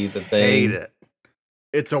to be the thing. Hate it.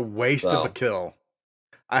 It's a waste of a kill.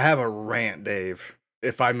 I have a rant, Dave,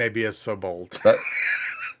 if I may be so bold.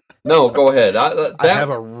 No, go ahead. I have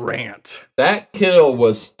a rant. That kill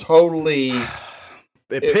was totally...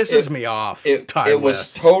 It pisses me off. It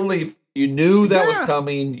was totally... You knew that was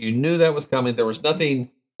coming. You knew that was coming. There was nothing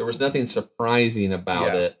surprising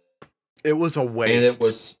about it. It was a waste.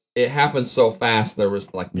 And it happened so fast, there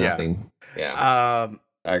was like nothing. Yeah.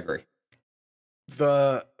 I agree.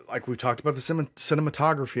 Like we talked about the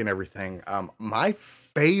cinematography and everything. My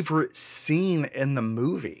favorite scene in the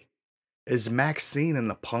movie is Maxine in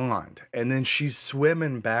the pond, and then she's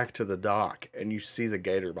swimming back to the dock, and you see the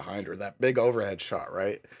gator behind her. That big overhead shot,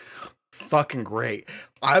 right? Fucking great.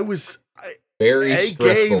 Very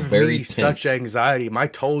stressful, very tense. Such anxiety. My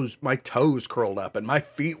toes curled up, and my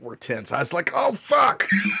feet were tense. I was like, "Oh fuck!"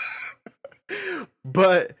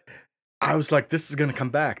 But I was like, "This is gonna come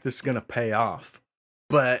back. This is gonna pay off."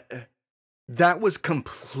 But that was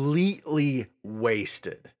completely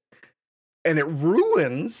wasted. And it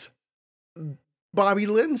ruins Bobby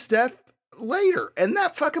Lynn's death later. And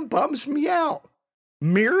that fucking bums me out.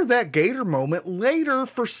 Mirror that gator moment later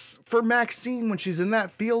for Maxine when she's in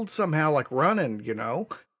that field somehow, like running, you know?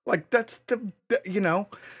 Like that's you know?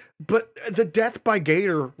 But the death by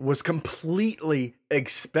gator was completely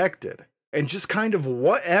expected. And just kind of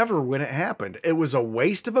whatever when it happened. It was a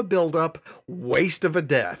waste of a buildup, waste of a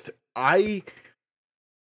death. I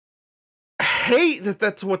hate that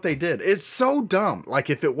that's what they did. It's so dumb. Like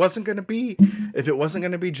if it wasn't going to be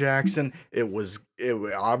Jackson,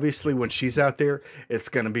 it obviously when she's out there, it's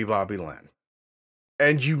going to be Bobby Lynn.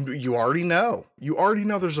 And you already know. You already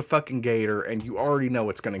know there's a fucking gator, and you already know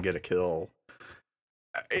it's going to get a kill.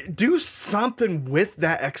 Do something with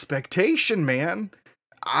that expectation, man.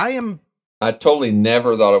 I totally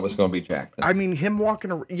never thought it was going to be Jackson. I mean, him walking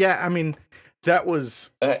around. Yeah, I mean, that was...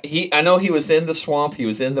 I know he was in the swamp. He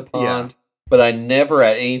was in the pond. But I never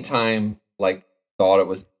at any time, like, thought it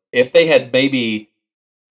was... If they had maybe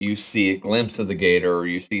you see a glimpse of the gator or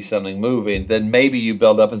you see something moving, then maybe you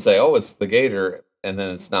build up and say, oh, it's the gator. And then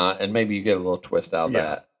it's not. And maybe you get a little twist out of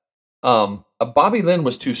that. Bobby Lynn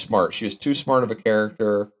was too smart. She was too smart of a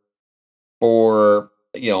character for...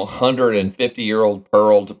 150-year-old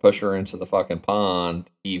Pearl to push her into the fucking pond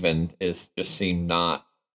just seemed not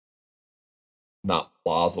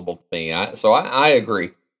plausible to me. I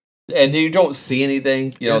agree. And you don't see anything.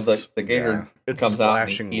 The gator comes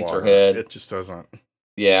out and eats her head. It just doesn't.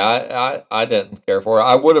 Yeah, I didn't care for it.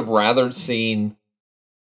 I would have rather seen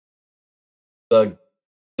the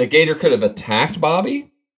gator could have attacked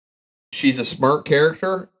Bobby. She's a smart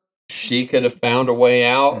character. She could have found a way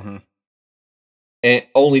out. Mm-hmm. And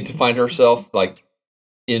only to find herself like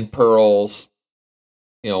in Pearl's,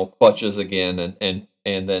 clutches again, and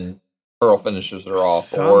then Pearl finishes her off.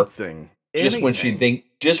 Something. Or just when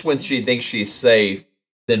she thinks she's safe,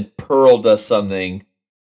 then Pearl does something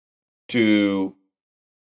to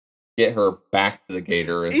get her back to the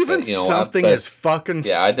gator. And even something as fucking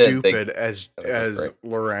stupid as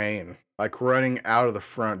Lorraine, like running out of the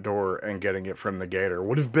front door and getting it from the gator,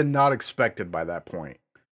 would have been not expected by that point.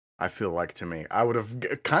 I feel like, to me, I would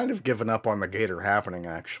have kind of given up on the gator happening.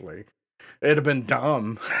 Actually, it'd have been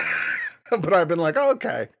dumb, but I've been like, oh,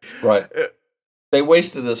 okay, right. They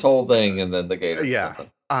wasted this whole thing, and then the gator. Yeah,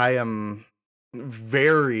 I am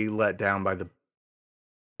very let down by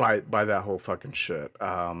that whole fucking shit.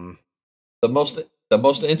 The most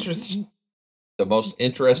interesting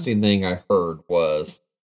thing I heard was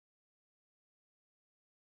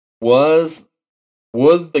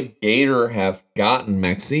would the gator have gotten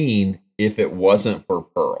Maxine if it wasn't for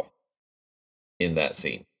Pearl in that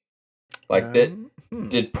scene? Like,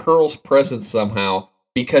 did Pearl's presence somehow,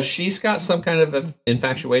 because she's got some kind of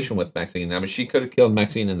infatuation with Maxine. I mean, she could have killed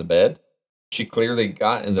Maxine in the bed. She clearly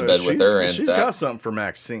got in the bed with her, and she's got something for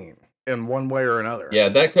Maxine in one way or another. Yeah,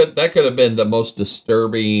 that could have been the most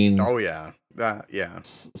disturbing. Oh yeah,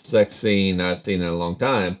 sex scene I've seen in a long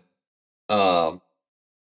time. I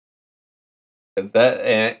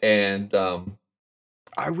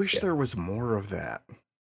wish there was more of that.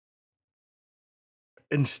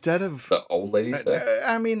 Instead of the old lady sex.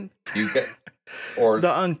 I mean, you get or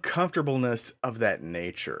the uncomfortableness of that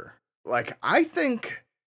nature. Like, I think,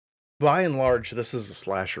 by and large, this is a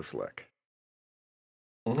slasher flick.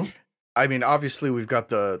 Mm-hmm. I mean, obviously, we've got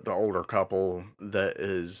the older couple that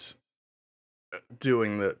is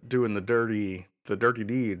doing the dirty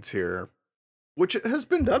deeds here, which has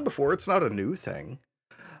been done before. It's not a new thing.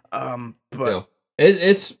 But no,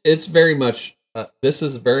 it's very much. This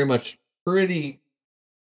is very much pretty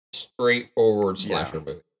straightforward slasher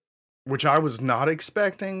movie, which I was not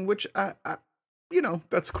expecting. Which I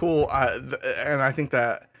that's cool. And I think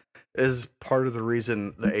that is part of the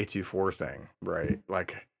reason the A24 thing, right?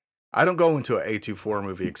 Like, I don't go into an A24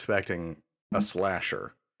 movie expecting a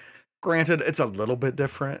slasher. Granted, it's a little bit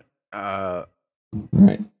different. Right.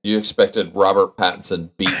 You expected Robert Pattinson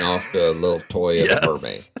beating off the little toy of the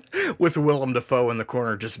mermaid. With Willem Dafoe in the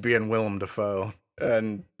corner just being Willem Dafoe.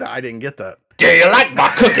 And I didn't get that. Do you like my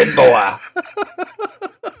cooking, boy?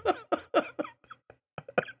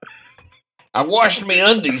 I washed me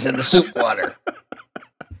undies in the soup water.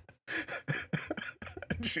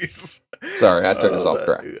 Jesus. Sorry, I took us off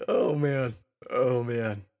track. Oh, man.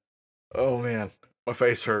 My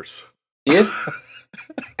face hurts.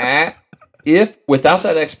 If without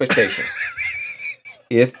that expectation,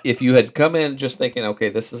 if you had come in just thinking, okay,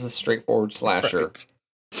 this is a straightforward slasher, right,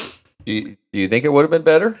 do you think it would have been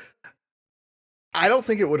better? I don't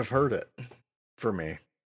think it would have hurt it for me.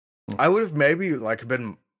 I would have maybe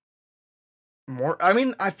been more. I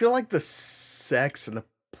mean, I feel like the sex and the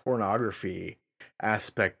pornography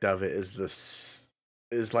aspect of it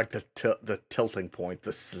is like the tilting point,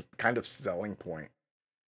 the kind of selling point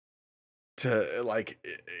to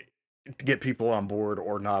get people on board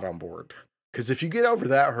or not on board. Because if you get over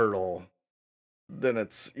that hurdle, then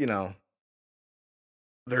it's,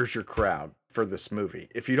 there's your crowd for this movie.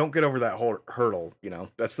 If you don't get over that whole hurdle,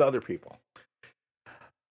 that's the other people.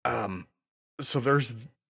 So there's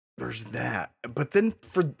that. But then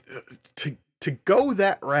to go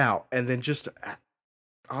that route and then just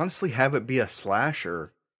honestly have it be a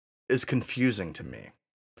slasher is confusing to me.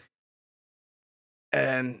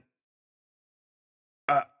 And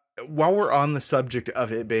while we're on the subject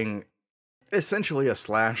of it being essentially a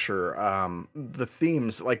slasher, the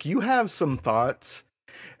themes, you have some thoughts,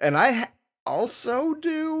 and I also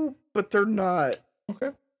do, but they're not.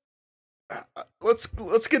 Okay. Let's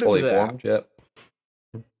get into that. Formed yet?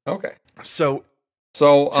 Okay. So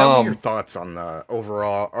tell me your thoughts on the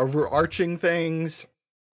overarching things,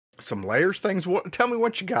 some layers things. Tell me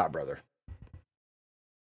what you got, brother.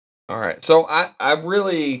 All right. So I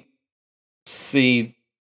really see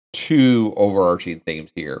two overarching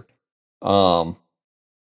themes here. One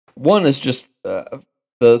is just the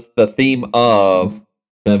theme of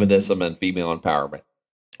feminism and female empowerment.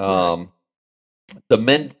 The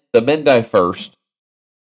men die first.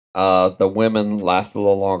 The women last a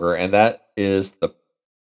little longer, and that is the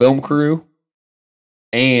film crew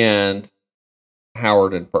and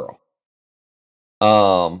Howard and Pearl.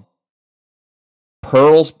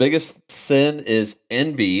 Pearl's biggest sin is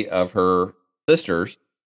envy of her sisters,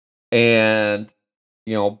 and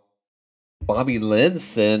Bobby Lynn's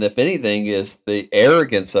sin, if anything, is the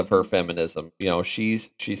arrogance of her feminism. She's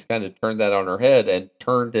kind of turned that on her head and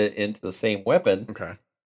turned it into the same weapon. Okay.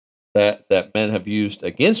 That men have used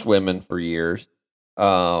against women for years.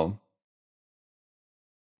 And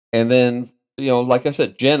then, like I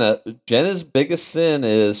said, Jenna's biggest sin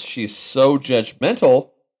is she's so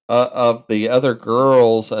judgmental of the other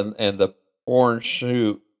girls and the porn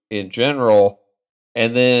shoot in general,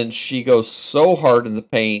 and then she goes so hard in the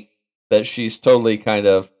paint that she's totally kind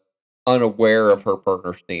of unaware of her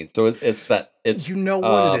partner's needs. So it's that it's You know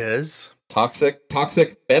what it is? Toxic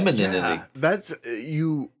femininity. Yeah, that's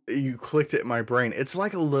you clicked it in my brain. It's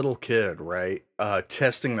like a little kid, right?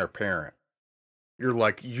 Testing their parent. You're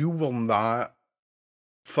like, you will not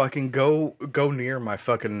fucking go near my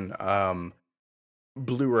fucking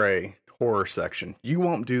Blu-ray horror section. You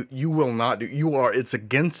will not do, it's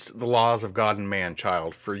against the laws of God and man,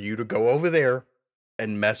 child, for you to go over there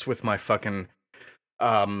and mess with my fucking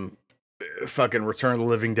Return of the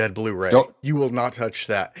Living Dead Blu-ray. You will not touch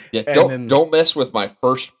that. Yeah, don't mess with my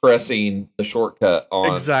first pressing the shortcut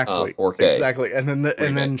on 4K. Exactly. And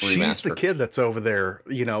then she's the kid that's over there,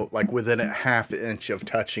 like within a half inch of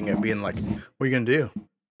touching it, being like, what are you gonna do?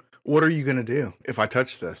 What are you gonna do if I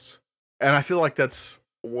touch this? And I feel like that's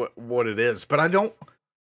what it is, but I don't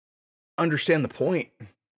understand the point,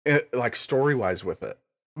 like story-wise with it.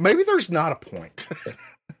 Maybe there's not a point.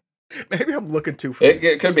 Maybe I'm looking too far.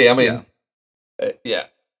 It could be. I mean, yeah.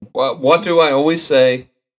 What do I always say?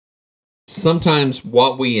 Sometimes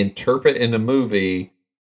what we interpret in a movie,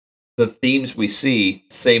 the themes we see,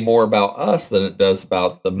 say more about us than it does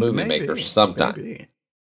about the movie makers. Sometimes. Maybe.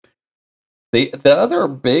 The other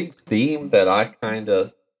big theme that I kind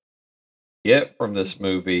of get from this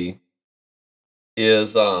movie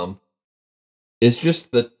is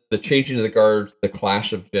just the changing of the guard, the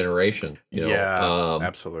clash of generation.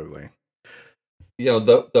 Absolutely.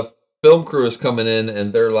 The film crew is coming in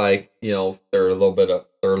and they're like, they're a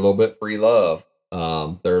little bit free love.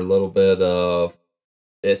 They're a little bit of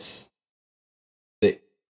there's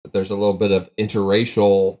a little bit of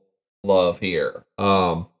interracial love here.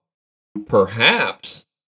 Perhaps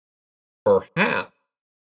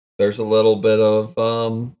there's a little bit of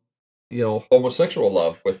homosexual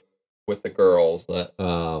love with the girls that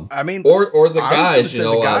I mean, or the guys.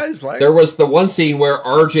 There was the one scene where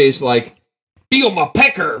RJ's like, feel my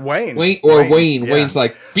pecker, Wayne. Wayne's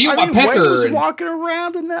like, feel my pecker. Wayne was walking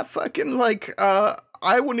around in that fucking like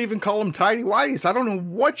I wouldn't even call them tidy whities. I don't know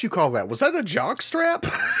what you call that. Was that a jock strap?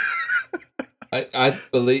 I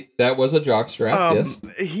believe that was a jock strap. Yes.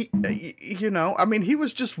 He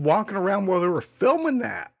was just walking around while they were filming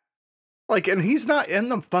that. Like, and he's not in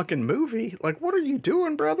the fucking movie. Like, what are you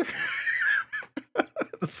doing, brother?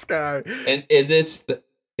 This guy. And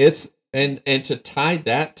to tie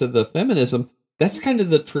that to the feminism, that's kind of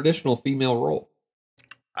the traditional female role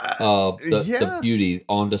of the beauty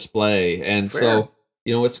on display, and fair. So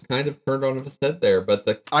it's kind of turned on its head there.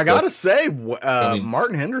 But I gotta say,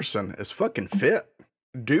 Martin Henderson is fucking fit,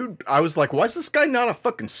 dude. I was like, why is this guy not a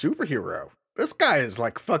fucking superhero? This guy is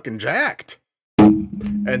like fucking jacked.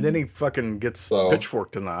 And then he fucking gets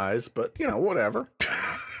pitchforked in the eyes, but whatever.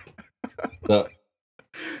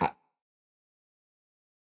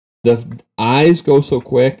 The eyes go so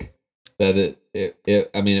quick that it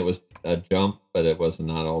was a jump, but it was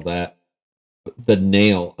not all that. The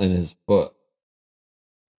nail in his foot.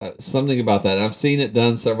 Something about that. I've seen it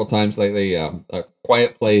done several times lately. A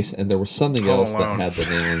Quiet Place, and there was something else that had the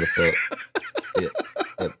nail in the foot.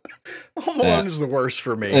 Home Alone is the worst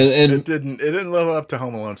for me. And it didn't live up to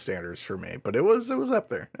Home Alone standards for me, but it was up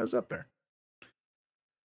there. It was up there.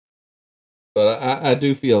 But I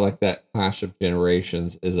do feel like that clash of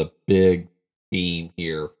generations is a big theme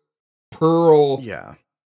here. Pearl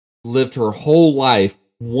lived her whole life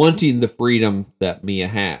wanting the freedom that Mia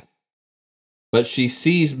had. But she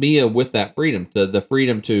sees Mia with that freedom, the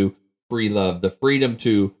freedom to free love, the freedom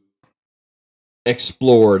to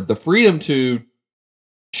explore, the freedom to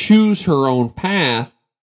choose her own path.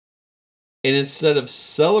 And instead of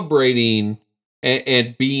celebrating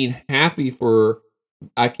and being happy for,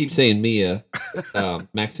 I keep saying Mia,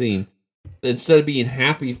 Maxine, instead of being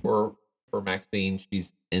happy for Maxine,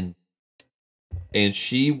 she's in, and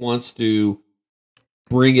she wants to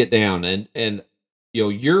bring it down. And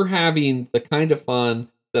you're having the kind of fun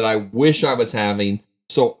that I wish I was having,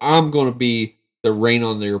 so I'm going to be the rain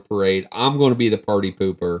on your parade. I'm going to be the party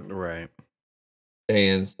pooper. Right.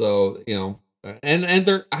 And so, and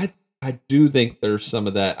there, I do think there's some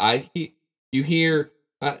of that. You hear,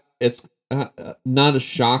 it's not a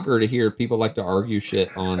shocker to hear people like to argue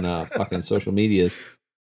shit on fucking social medias.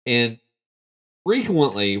 And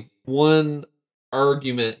frequently, one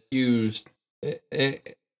argument used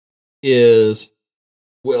is,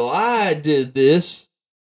 well, I did this.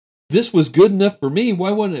 This was good enough for me.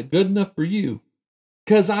 Why wasn't it good enough for you?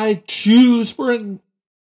 Because I choose for it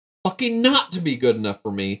fucking not to be good enough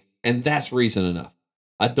for me. And that's reason enough.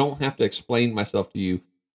 I don't have to explain myself to you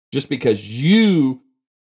just because you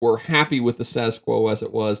we're happy with the status quo as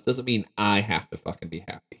it was doesn't mean I have to fucking be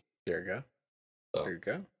happy. There you go. So, there you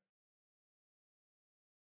go.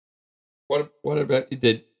 What about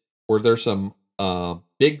were there some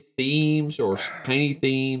big themes or tiny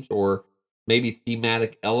themes or maybe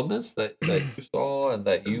thematic elements that you saw and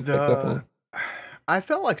that you picked up on? I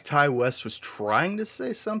felt like Ty West was trying to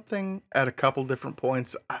say something at a couple different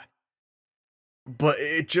points, but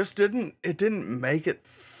it just didn't. It didn't make it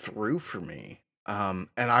through for me. And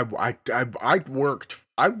I worked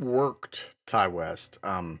Ty West.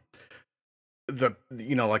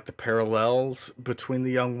 Like the parallels between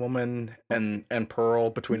the young woman and Pearl,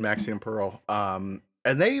 between Maxine and Pearl. And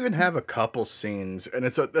they even have a couple scenes, and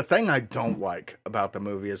it's the thing I don't like about the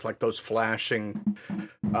movie is like those flashing,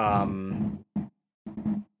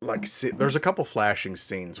 there's a couple flashing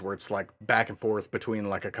scenes where it's like back and forth between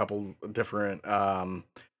like a couple different.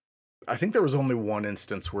 I think there was only one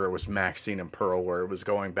instance where it was Maxine and Pearl where it was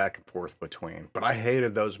going back and forth between, but I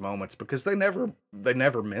hated those moments because they never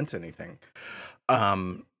meant anything.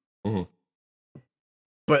 Mm-hmm.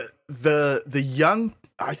 But the young,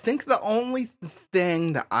 I think the only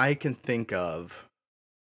thing that I can think of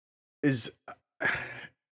is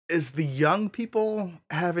the young people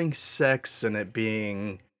having sex and it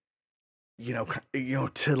being,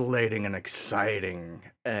 titillating and exciting,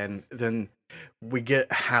 and then we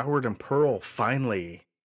get Howard and Pearl finally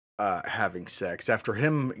having sex after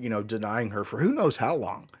him, denying her for who knows how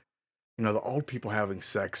long. The old people having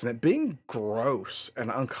sex and it being gross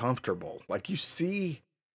and uncomfortable. Like you see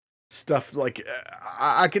stuff like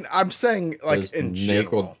I'm saying like Those in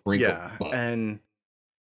general, yeah, and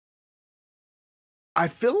I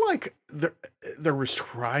feel like there was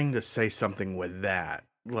trying to say something with that,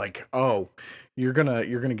 like, oh, you're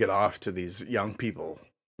gonna get off to these young people,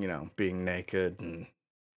 being naked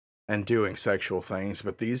and doing sexual things,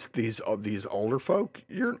 but these older folk,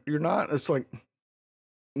 you're not. It's like,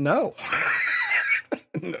 no.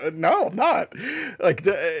 No, I'm not. Like,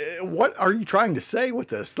 what are you trying to say with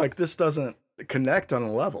this? Like, this doesn't connect on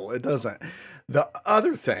a level. It doesn't. The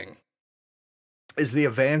other thing is the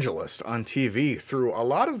evangelist on TV through a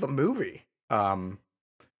lot of the movie,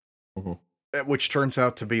 which turns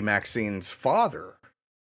out to be Maxine's father.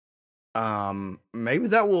 Maybe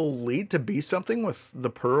that will lead to be something with the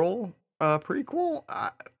Pearl prequel.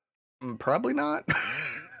 Probably not.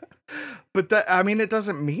 But it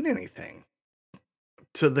doesn't mean anything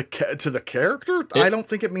to the character. I don't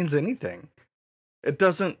think it means anything. It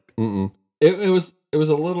doesn't. It was a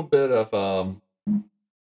little bit of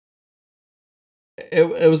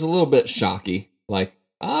it was a little bit shocky, like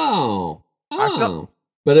but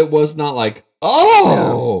it was not like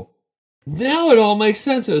now it all makes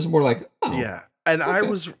sense. It was more like yeah. And okay. I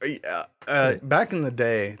was back in the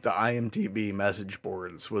day, the IMDb message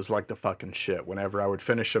boards was like the fucking shit. Whenever I would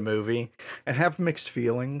finish a movie and have mixed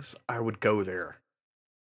feelings, I would go there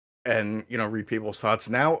and read people's thoughts.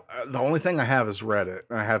 Now the only thing I have is Reddit,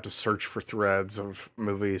 and I have to search for threads of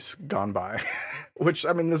movies gone by, which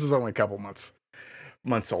this is only a couple months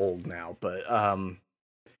old now, but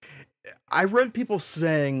I read people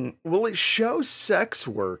saying, well, it shows sex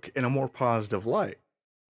work in a more positive light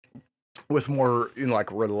with more like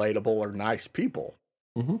relatable or nice people,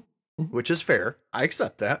 which is fair. I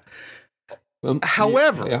accept that.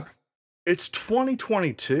 However, it's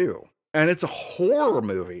 2022 and it's a horror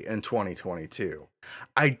movie in 2022.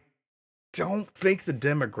 I don't think the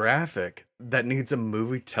demographic that needs a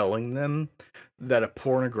movie telling them that a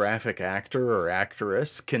pornographic actor or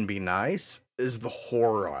actress can be nice is the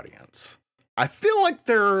horror audience. I feel like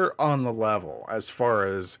they're on the level as far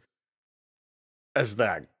as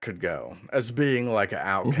that could go, as being like an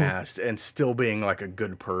outcast and still being like a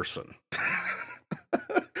good person.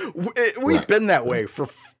 We've been that way for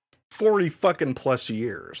 40 fucking plus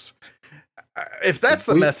years. If that's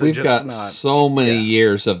the message, we've got so many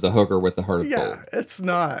years of the hooker with the heart of gold. That's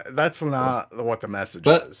not what the message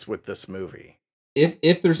is with this movie.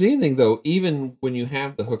 If there's anything though, even when you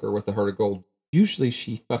have the hooker with the heart of gold, usually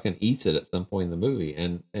she fucking eats it at some point in the movie,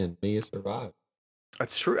 and Mia survived.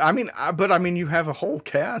 That's true. You have a whole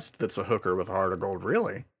cast that's a hooker with a heart of gold,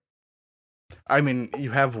 really.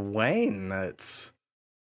 You have Wayne that's...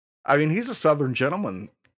 he's a Southern gentleman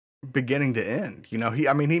beginning to end. He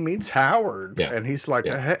meets Howard and he's like,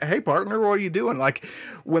 hey partner, what are you doing? Like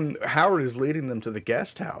when Howard is leading them to the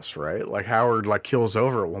guest house, right? Like Howard like kills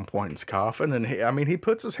over at one point in his coffin, and he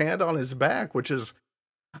puts his hand on his back, which is,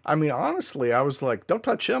 honestly, I was like, don't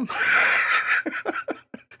touch him.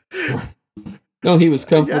 No, he was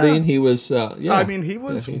comforting. He was, he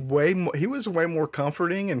was way more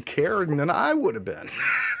comforting and caring than I would have been.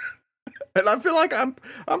 And I feel like I'm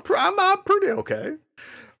pretty okay.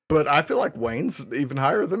 But I feel like Wayne's even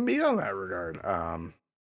higher than me on that regard.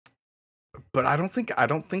 But I don't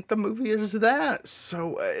think the movie is that.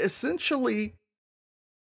 So essentially,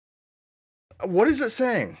 what is it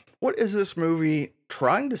saying? What is this movie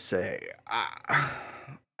trying to say?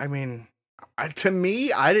 I mean, to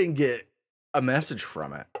me, I didn't get a message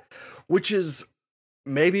from it, which is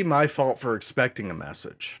maybe my fault for expecting a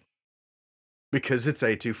message because it's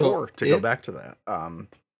A24 to go back to that.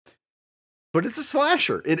 But it's a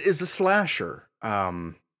slasher. It is a slasher.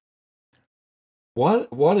 What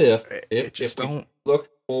if we look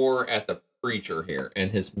more at the preacher here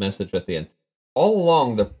and his message at the end? All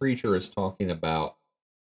along, the preacher is talking about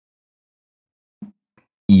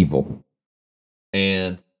evil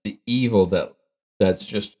and the evil that's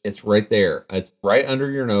just, it's right there. It's right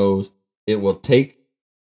under your nose. It will take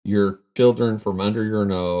your children from under your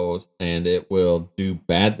nose and it will do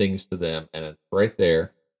bad things to them, and it's right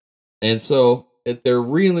there. And so there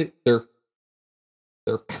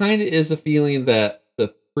kind of is a feeling that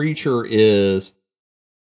the preacher is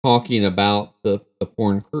talking about the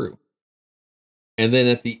porn crew. And then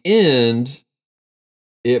at the end,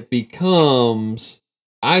 it becomes,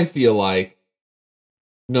 I feel like,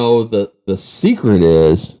 no, the secret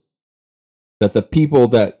is that the people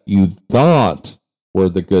that you thought were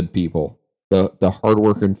the good people, the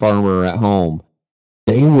hardworking farmer at home,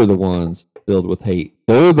 they were the ones filled with hate.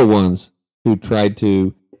 They're the ones who tried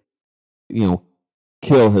to,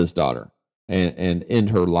 kill his daughter and end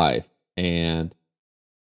her life. And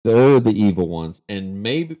they're the evil ones. And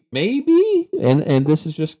maybe, and this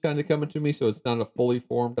is just kind of coming to me, so it's not a fully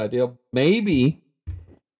formed idea. Maybe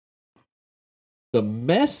the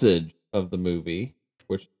message of the movie,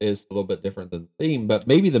 which is a little bit different than the theme, but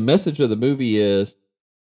maybe the message of the movie is,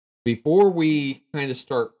 before we kind of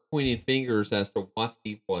start pointing fingers as to what's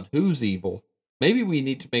evil and who's evil, maybe we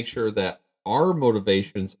need to make sure that our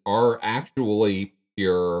motivations are actually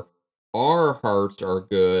pure, our hearts are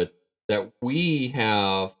good, that we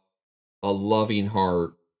have a loving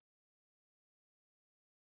heart,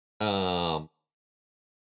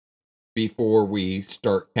 before we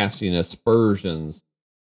start casting aspersions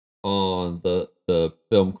on the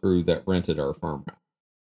film crew that rented our farmhouse.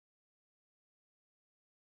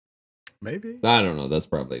 Maybe. I don't know. That's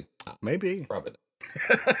probably maybe. Probably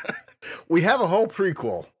not. We have a whole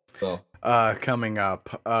prequel coming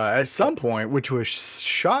up at some point, which was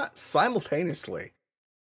shot simultaneously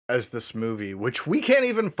as this movie, which we can't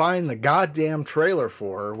even find the goddamn trailer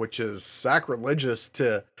for, which is sacrilegious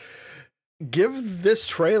to give this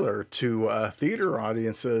trailer to theater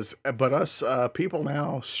audiences, but us people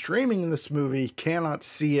now streaming this movie cannot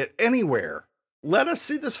see it anywhere. Let us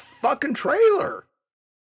see this fucking trailer.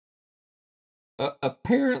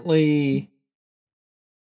 Apparently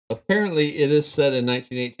it is set in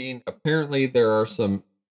 1918. Apparently there are some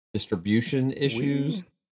distribution issues,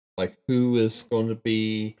 like who is going to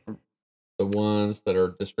be the ones that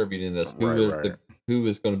are distributing this, who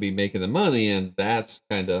is going to be making the money, and that's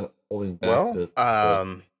kind of holding back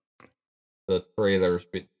the trailers.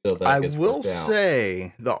 I will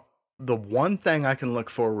say the one thing I can look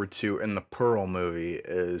forward to in the Pearl movie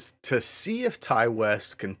is to see if Ti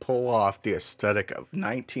West can pull off the aesthetic of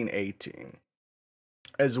 1918,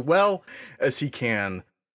 as well as he can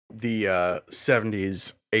the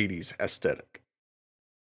 70s, 80s aesthetic.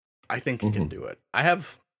 I think he can do it. I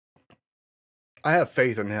have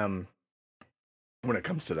faith in him when it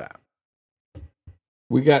comes to that.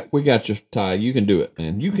 We got you, Ty. You can do it,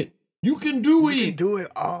 man. You can do it. You can do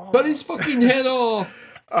it all. Cut his fucking head off.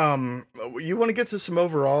 You want to get to some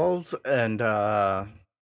overalls and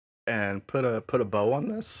put a bow on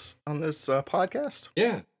this podcast?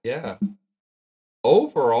 Yeah.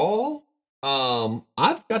 Overall,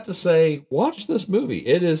 I've got to say, watch this movie.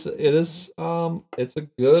 It's a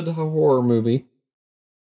good horror movie.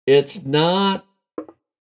 It's not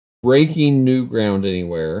breaking new ground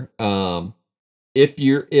anywhere. If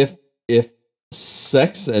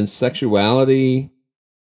sex and sexuality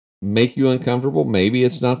make you uncomfortable, maybe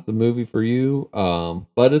it's not the movie for you.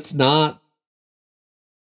 But it's not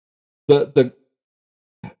the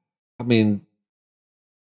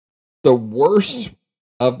worst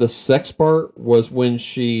of the sex part was when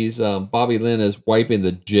she's Bobby Lynn is wiping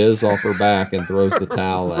the jizz off her back and throws the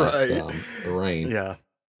towel at the rain. Yeah,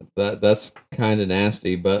 that's kind of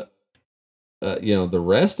nasty, but the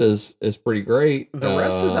rest is pretty great. The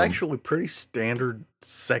rest is actually pretty standard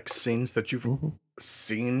sex scenes that you've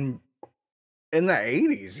seen in the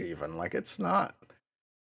 80s, even. Like, it's not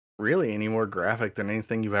really any more graphic than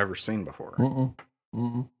anything you've ever seen before.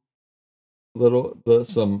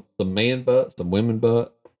 Some man butt, some women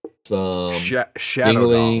butt, some shadow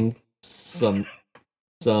dingling, some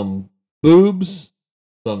some boobs,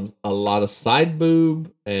 a lot of side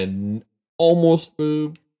boob and almost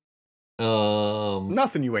boob.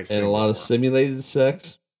 Nothing you ain't seen and a lot before. of simulated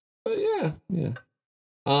sex. But yeah.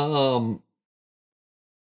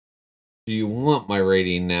 Do you want my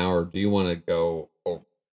rating now, or do you want to go?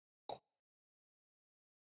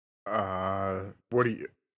 What do you?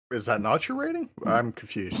 Is that not your rating? I'm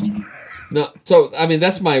confused. No, so I mean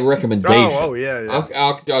that's my recommendation. Oh yeah.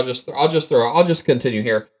 I'll just continue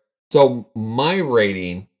here. So my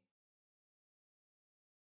rating,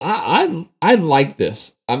 I like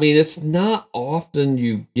this. I mean, it's not often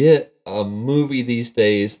you get a movie these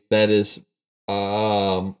days that is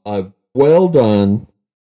a well done,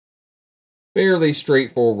 fairly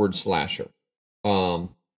straightforward slasher.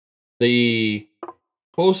 The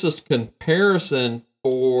closest comparison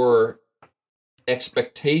for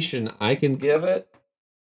expectation I can give it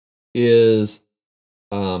is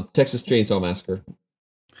Texas Chainsaw Massacre.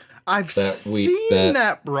 I've seen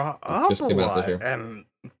that brought up a lot,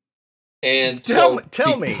 and tell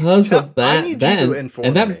me because of that. I need you to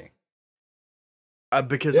inform me.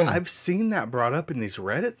 Because I've seen that brought up in these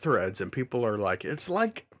Reddit threads, and people are like, "It's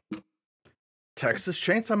like Texas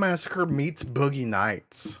Chainsaw Massacre meets Boogie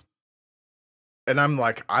Nights," and I'm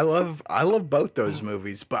like, "I love both those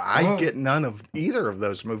movies, but I get none of either of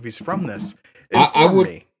those movies from this." Inform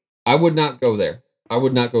me. I would not go there.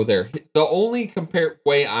 The only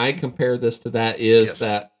way I compare this to that is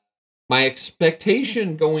that my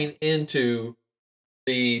expectation going into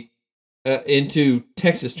into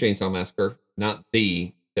Texas Chainsaw Massacre, not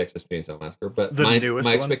the Texas Chainsaw Massacre, but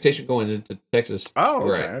my expectation going into Texas. Oh,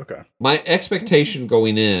 okay. My expectation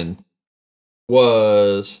going in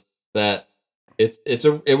was that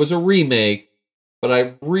it was a remake, but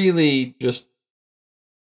I really just,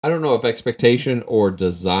 I don't know if expectation or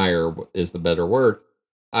desire is the better word.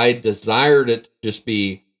 I desired it to just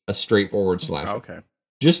be a straightforward slasher. Okay.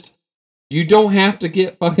 Just, you don't have to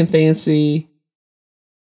get fucking fancy.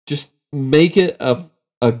 Just make it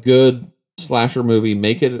a good slasher movie.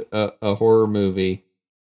 Make it a horror movie.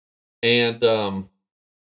 And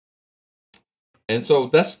so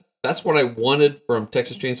that's what I wanted from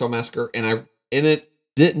Texas Chainsaw Massacre, and it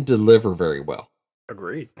didn't deliver very well.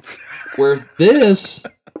 Agreed. Where this,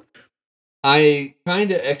 I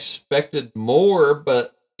kind of expected more,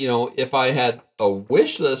 but if I had a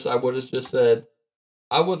wish list, I would have just said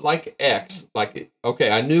I would like X. Like, okay,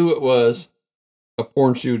 I knew it was a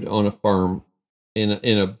porn shoot on a farm, in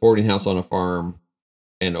a boarding house on a farm,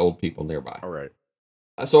 and old people nearby. All right.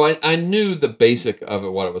 So I knew the basic of it,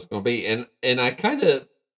 what it was going to be, and I kind of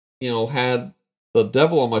had the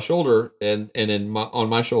devil on my shoulder, and on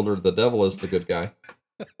my shoulder the devil is the good guy.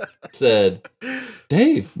 Said,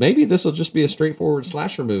 Dave, maybe this will just be a straightforward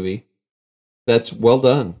slasher movie that's well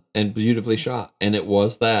done and beautifully shot, and it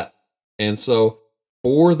was that. And so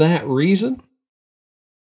for that reason,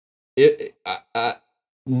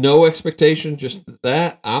 no expectation, just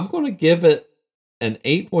that, I'm going to give it an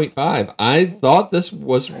 8.5. I thought this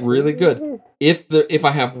was really good. If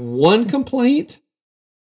I have one complaint,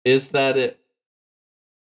 is that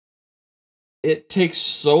it takes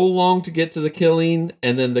so long to get to the killing,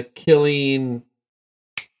 and then the killing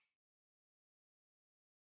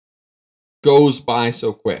goes by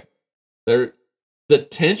so quick. The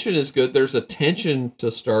tension is good. There's a tension to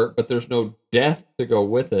start, but there's no death to go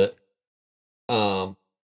with it. But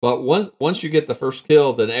once you get the first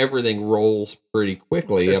kill, then everything rolls pretty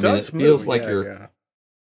quickly. It feels like you're.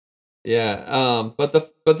 But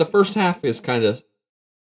the first half is kind of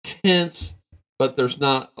tense, but there's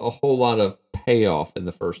not a whole lot of payoff in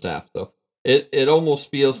the first half. So it almost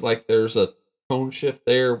feels like there's a tone shift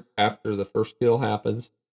there after the first kill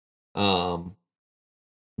happens.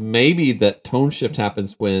 Maybe that tone shift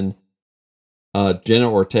happens when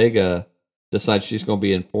Jenna Ortega decides she's going to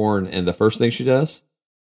be in porn, and the first thing she does,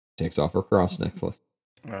 takes off her cross necklace.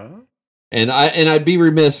 And I'd be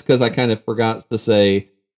remiss because I kind of forgot to say,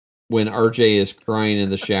 when RJ is crying in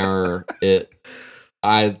the shower,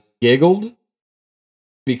 I giggled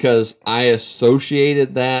because I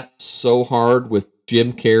associated that so hard with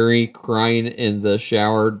Jim Carrey crying in the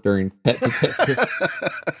shower during Pet Detective.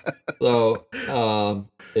 So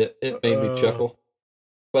it made me chuckle.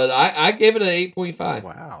 But I gave it an 8.5.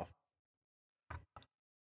 Wow.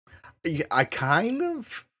 I kind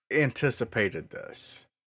of anticipated this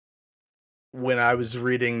when I was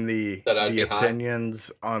reading the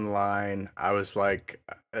opinions online. I was like,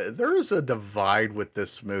 there's a divide with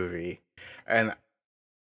this movie, and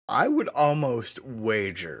I would almost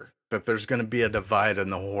wager that there's going to be a divide in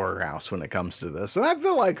the horror house when it comes to this. And I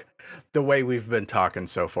feel like the way we've been talking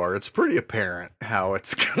so far, it's pretty apparent how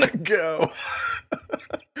it's going to go.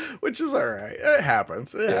 Which is all right. It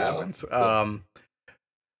happens. It happens.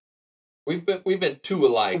 We've been too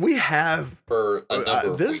alike. We have for a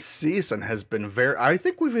number of this weeks. season has been very. I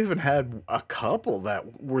think we've even had a couple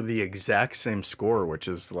that were the exact same score, which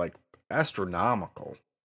is like astronomical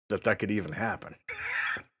that could even happen.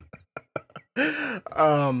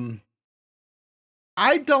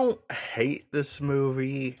 I don't hate this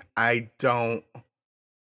movie. I don't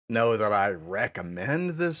know that I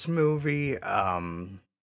recommend this movie.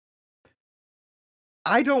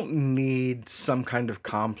 I don't need some kind of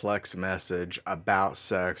complex message about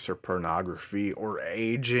sex or pornography or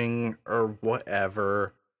aging or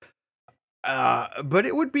whatever. But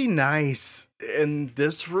it would be nice in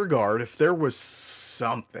this regard if there was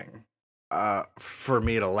something for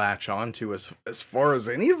me to latch onto. As far as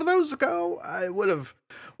any of those go, I would have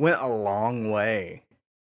went a long way.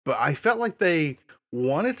 But I felt like they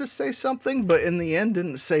wanted to say something, but in the end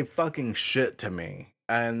didn't say fucking shit to me.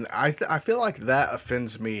 And I feel like that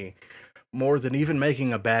offends me more than even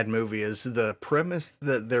making a bad movie, is the premise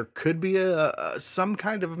that there could be some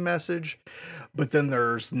kind of a message, but then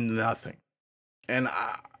there's nothing. And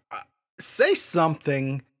say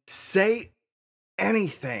something, say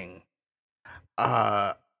anything,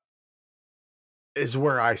 is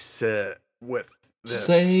where I sit with this.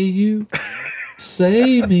 Say you,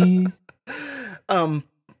 say me.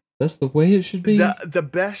 That's the way it should be. The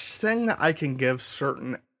best thing that I can give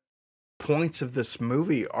certain points of this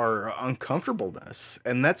movie are uncomfortableness.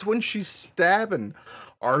 And that's when she's stabbing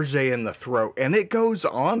RJ in the throat. And it goes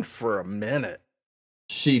on for a minute.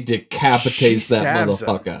 She decapitates that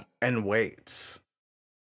motherfucker. And waits.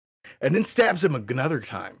 And then stabs him another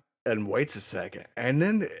time. And waits a second. And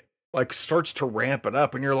then like starts to ramp it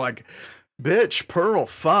up. And you're like, bitch, Pearl,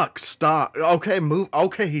 fuck, stop. Okay, move.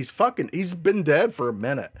 Okay, he's been dead for a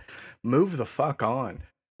minute. Move the fuck on.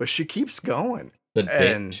 But she keeps going.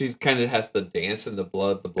 She kind of has the dance in the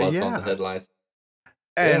blood's on the headlights.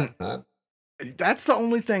 And that's the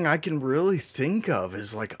only thing I can really think of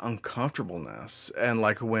is like uncomfortableness. And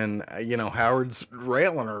like when, Howard's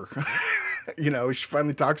railing her, she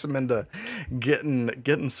finally talks him into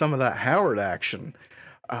getting some of that Howard action.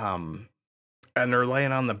 And they're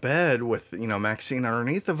laying on the bed with, Maxine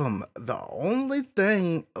underneath of them. The only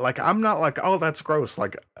thing, like, I'm not like, oh, that's gross.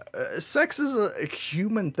 Like, sex is a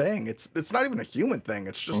human thing. It's not even a human thing.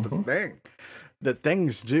 It's just a thing that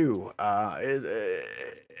things do. I'm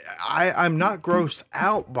not grossed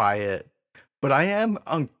out by it, but I am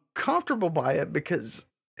uncomfortable by it because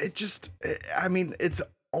it's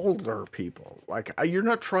older people. Like, you're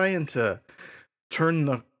not trying to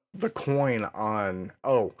turn the coin on,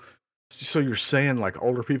 so you're saying like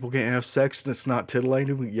older people can't have sex and it's not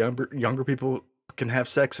titillating, but younger people can have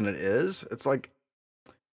sex and it is? It's like,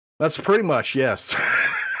 that's pretty much yes.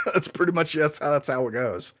 That's pretty much yes. That's how it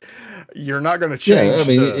goes. You're not going to change.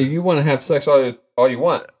 Yeah, if you want to have sex all you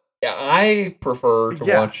want. Yeah, I prefer to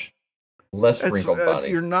watch less wrinkled body.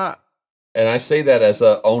 You're not. And I say that as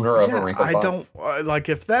a owner of a wrinkled body. I don't like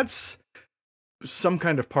if that's some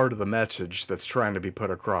kind of part of the message that's trying to be put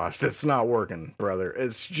across. It's not working, brother.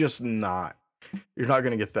 It's just not. You're not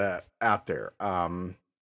going to get that out there.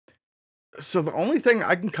 So the only thing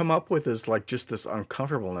I can come up with is like just this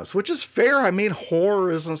uncomfortableness, which is fair. I mean, horror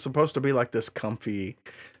isn't supposed to be like this comfy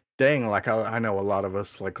thing. Like I know a lot of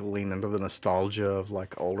us like lean into the nostalgia of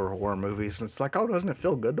like older horror movies, and it's like, oh, doesn't it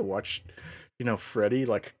feel good to watch, Freddy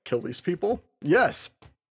like kill these people? Yes,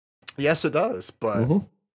 it does. But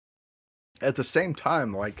at the same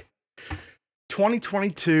time, like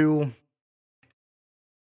 2022,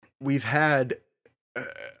 we've had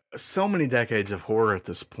so many decades of horror at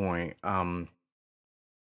this point.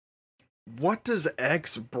 What does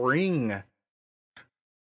X bring?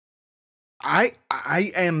 I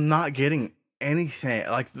am not getting anything.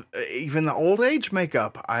 Like even the old age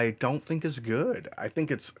makeup, I don't think is good. I think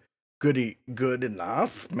it's good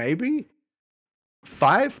enough, maybe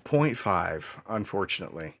 5.5,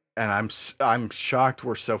 unfortunately. And I'm shocked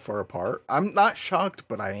we're so far apart. I'm not shocked,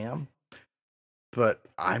 but I am. But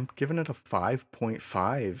I'm giving it a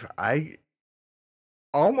 5.5. I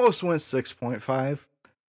almost went 6.5.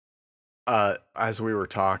 As we were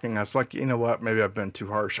talking, I was like, you know what? Maybe I've been too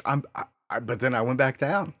harsh. But then I went back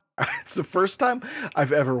down. It's the first time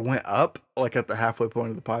I've ever went up, like at the halfway point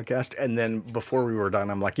of the podcast, and then before we were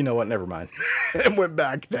done, I'm like, you know what? Never mind, and went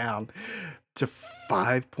back down to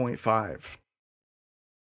 5.5.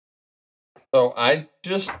 So I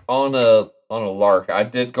just on a lark, I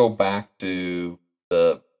did go back to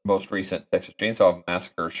the most recent Texas Chainsaw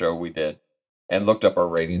Massacre show we did and looked up our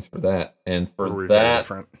ratings for that. And for that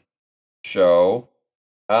show,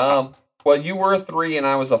 well, you were a 3 and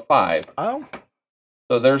I was a 5. Oh,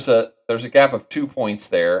 So there's a gap of 2 points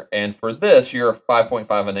there, and for this you're a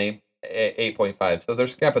 5.5 and 8.5. So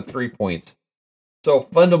there's a gap of 3 points. So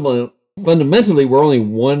fundamentally, we're only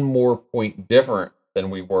one more point different than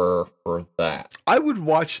we were for that. I would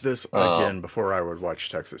watch this again before I would watch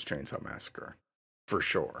Texas Chainsaw Massacre, for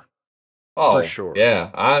sure. Oh, for sure.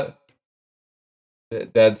 Yeah,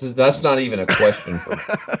 that's not even a question for me.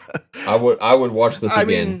 I would watch this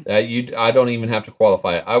again. I don't even have to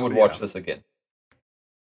qualify it. I would watch this again.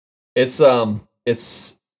 It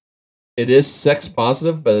is sex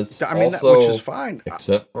positive, but it's also which is fine.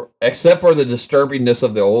 Except for the disturbingness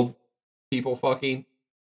of the old people fucking.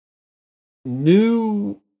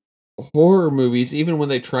 New horror movies, even when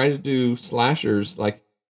they try to do slashers, like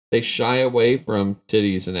they shy away from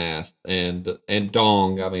titties and ass and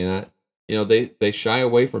dong. I mean, they shy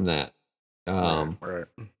away from that. Right.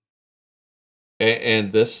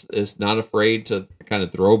 And this is not afraid to kind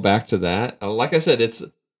of throw back to that. Like I said,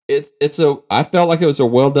 I felt like it was a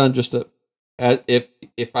well done.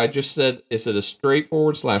 If I just said, is it a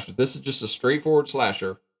straightforward slasher? This is just a straightforward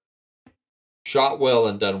slasher, shot well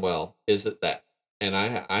and done well. Is it that? And I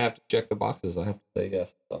have to check the boxes. I have to say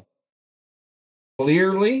yes. So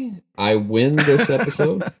clearly, I win this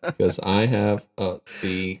episode because I have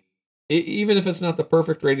even if it's not the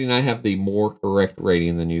perfect rating, I have the more correct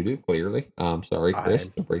rating than you do. Clearly, sorry, Chris,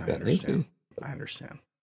 to break that news to you. I understand.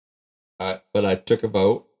 But I took a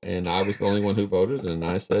vote, and I was the only one who voted, and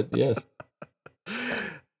I said yes.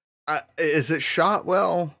 Is it shot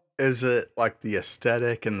well? Is it like the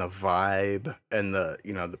aesthetic and the vibe and the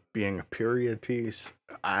being a period piece?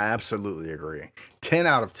 I absolutely agree. 10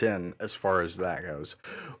 out of 10 as far as that goes,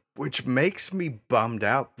 which makes me bummed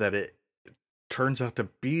out that it turns out to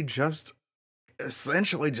be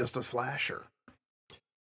essentially just a slasher.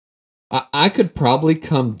 I could probably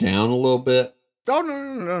come down a little bit. Oh,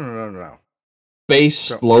 no. Based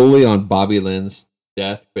slowly on Bobby Lynn's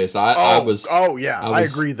death. I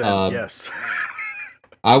agree then. Yes.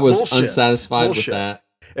 I was unsatisfied with that.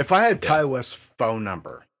 If I had Ty West's phone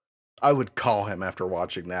number, I would call him after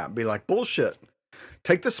watching that and be like, bullshit.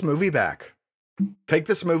 Take this movie back. Take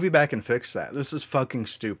this movie back and fix that. This is fucking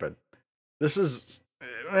stupid. This is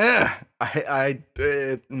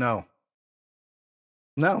no.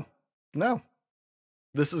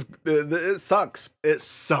 This is it sucks. It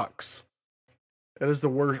sucks. It is the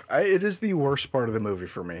worst. It is the worst part of the movie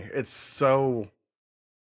for me. It's so.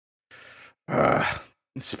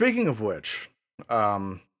 Speaking of which,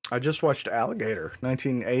 I just watched Alligator,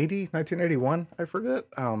 1981. I forget.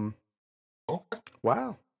 Okay.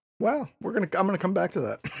 Wow. I'm gonna come back to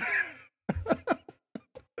that.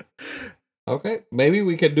 Okay, maybe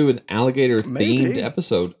we could do an alligator themed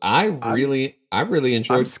episode. I really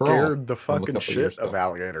enjoyed. I'm scared the fucking shit of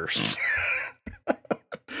alligators,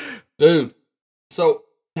 dude. So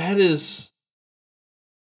that is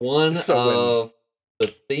one of the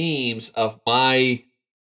themes of my.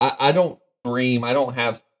 I don't dream. I don't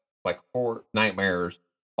have like horror nightmares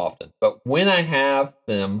often, but when I have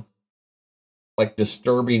them, like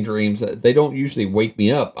disturbing dreams, they don't usually wake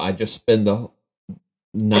me up. I just spend the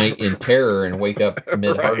night in terror and wake up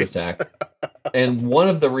mid heart attack. And one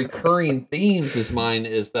of the recurring themes is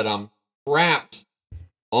that I'm trapped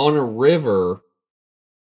on a river,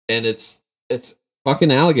 and it's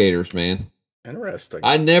fucking alligators, man. Interesting.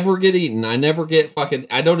 I never get eaten. I never get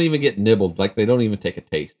I don't even get nibbled. Like they don't even take a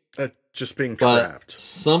taste. Just being trapped. But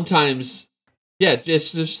sometimes, yeah,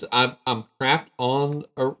 just I'm trapped on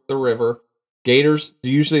the river. Gators.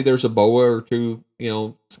 Usually there's a boa or two,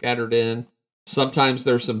 scattered in. Sometimes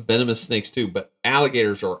there's some venomous snakes too, but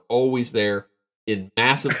alligators are always there in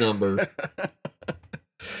massive numbers.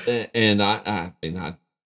 And I mean,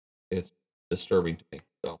 it's disturbing to me.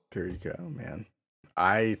 So there you go, man.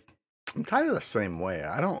 I'm kind of the same way.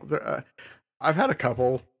 I don't. I've had a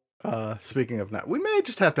couple. Speaking of we may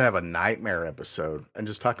just have to have a nightmare episode and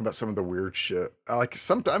just talk about some of the weird shit. Like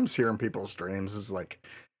sometimes hearing people's dreams is like,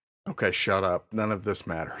 okay, shut up. None of this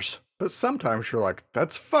matters. But sometimes you're like,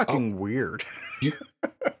 that's fucking weird.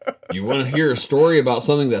 You want to hear a story about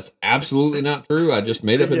something that's absolutely not true? I just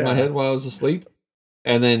made up in my head while I was asleep.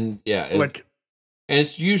 And then, and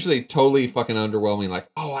it's usually totally fucking underwhelming. Like,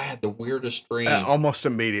 I had the weirdest dream. Almost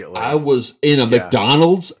immediately. I was in a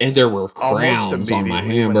McDonald's and there were crowns on my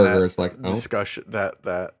hamburger. It's like, discussion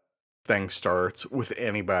that thing starts with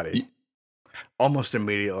anybody. Almost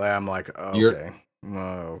immediately, I'm like, okay.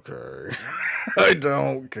 Okay. I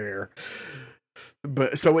don't care.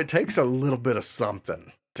 But so it takes a little bit of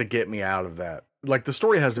something to get me out of that. Like the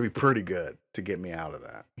story has to be pretty good to get me out of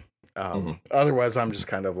that. Otherwise I'm just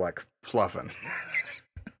kind of like fluffing.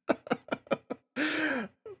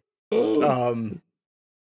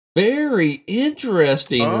 Very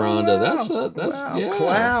interesting, Oh, Rhonda. wow. That's Wow. yeah.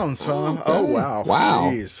 Clowns, huh? Okay. Oh, wow.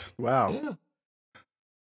 Wow. Jeez. Wow. Yeah.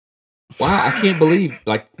 Wow, I can't believe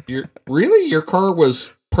your car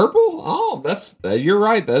was purple? Oh, you're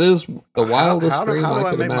right. That is the wildest How do dream I I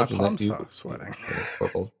could make my imagine that palms you stop sweating?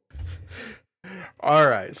 purple. All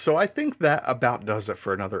right, so I think that about does it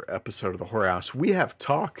for another episode of the Horror House. We have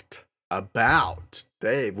talked about,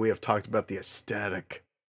 Dave, we have talked about the aesthetic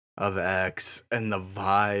of X and the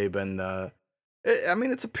vibe and I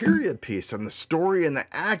mean, it's a period piece, and the story and the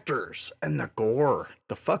actors and the gore.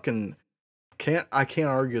 The fucking I can't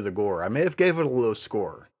argue the gore. I may have gave it a low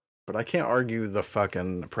score, but I can't argue the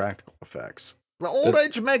fucking practical effects. The old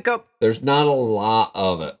age makeup. There's not a lot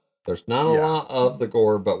of it. There's not a lot of the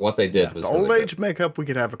gore, but what they did was the really old age good. makeup we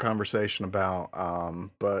could have a conversation about.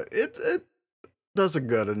 But it does a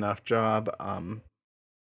good enough job.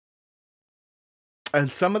 And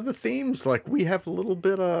some of the themes, like we have a little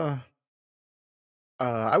bit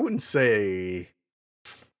I wouldn't say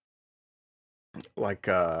like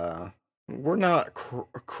we're not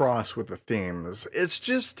cross with the themes. It's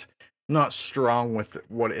just not strong with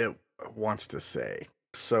what it wants to say.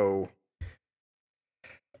 So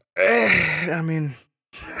I mean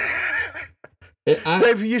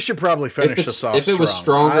Dave, you should probably finish this off. If it was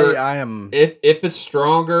stronger, I am. If it's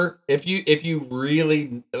stronger, if you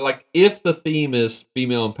really like, if the theme is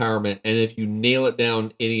female empowerment, and if you nail it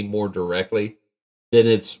down any more directly, then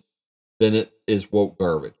it is woke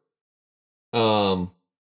garbage.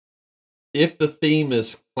 If the theme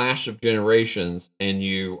is Clash of Generations, and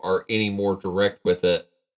you are any more direct with it,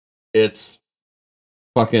 it's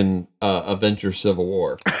fucking Avengers Civil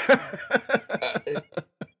War.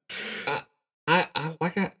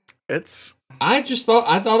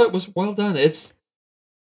 I thought it was well done. It's,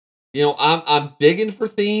 I'm digging for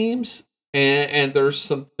themes, and there's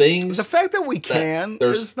some things. The fact that we can,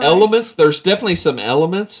 there's elements. Nice. There's definitely some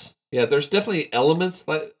elements. Yeah, there's definitely elements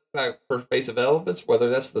like pervasive elements. Whether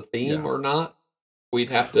that's the theme or not, we'd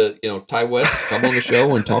have to, Ty West come on the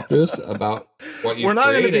show and talk to us about what you. We're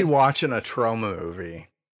not going to be watching a trauma movie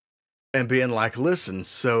and being like, listen,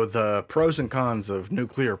 so the pros and cons of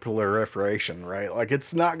nuclear proliferation, right? Like,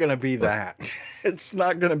 it's not going to be that. It's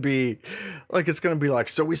not going to be like, it's going to be like,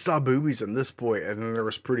 so we saw boobies in this point, and then there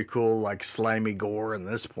was pretty cool, like, slimy gore in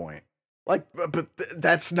this point. Like, but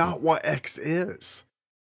that's not what X is.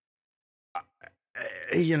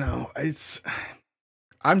 It's,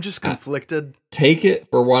 I'm just conflicted. Take it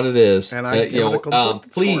for what it is. And I,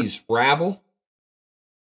 please, Rabble.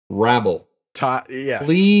 Yes.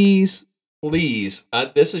 Please.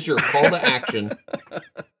 This is your call to action.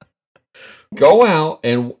 Go out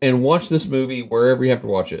and watch this movie wherever you have to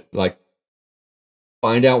watch it. Like,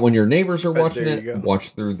 find out when your neighbors are watching it. Go. Watch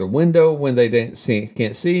through the window when they can't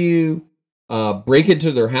see you. Break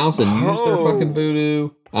into their house and use their fucking voodoo.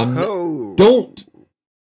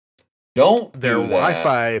 Don't their do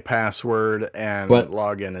Wi-Fi password and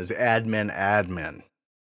login is admin.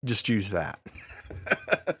 Just use that.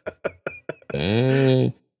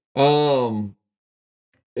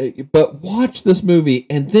 But watch this movie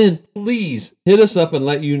and then please hit us up and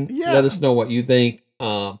let us know what you think.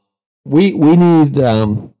 We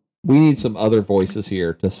need some other voices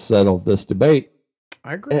here to settle this debate.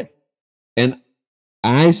 I agree. And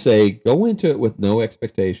I say go into it with no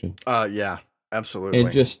expectation. Yeah, absolutely.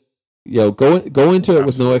 And just go into it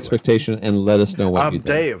with no expectation and let us know what you think.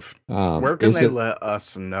 Dave, where can they let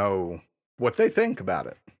us know what they think about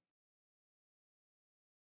it?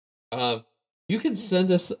 You can send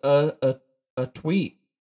us a tweet,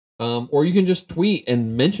 or you can just tweet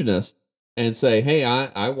and mention us and say, "Hey,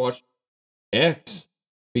 I watched X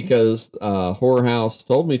because Horror House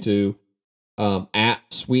told me to." At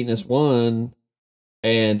Sweetness1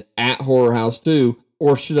 and at Horror House 2,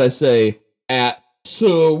 or should I say at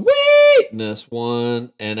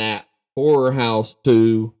Sweetness1 and at Horror House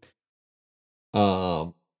 2.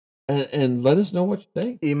 And let us know what you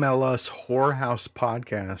think. Email us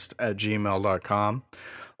horrorhousepodcast@gmail.com,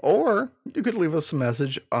 or you could leave us a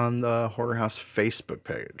message on the Horror House Facebook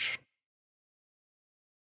page.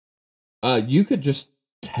 You could just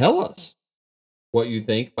tell us what you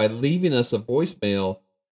think by leaving us a voicemail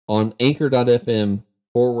on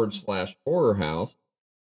anchor.fm/Horror House.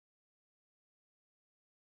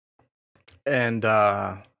 And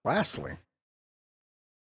lastly,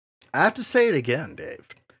 I have to say it again, Dave.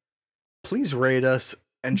 Please rate us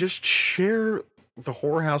and just share the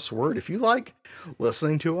Horror House word. If you like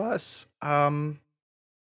listening to us, the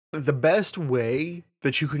best way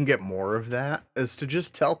that you can get more of that is to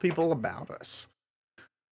just tell people about us.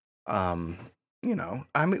 you know,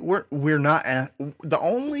 I mean, we're not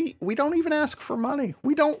we don't even ask for money.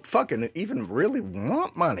 We don't fucking even really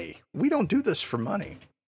want money. We don't do this for money.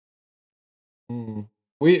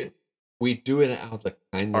 We do it out of the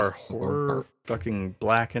kindness Our horror fucking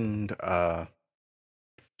blackened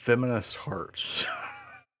feminist hearts.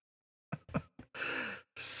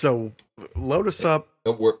 So load us up.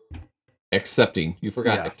 We're accepting. You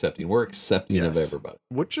forgot accepting. We're accepting of everybody.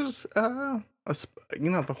 Which is you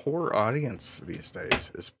know, the horror audience these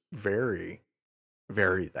days is very,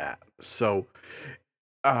 very that. So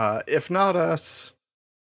if not us,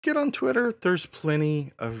 get on Twitter. There's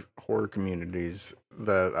plenty of horror communities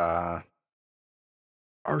that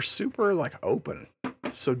are super like open.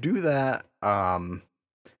 So do that. And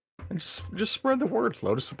just spread the word.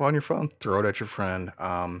 Load us up on your phone. Throw it at your friend.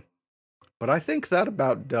 But I think that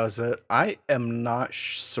about does it. I am not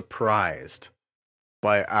surprised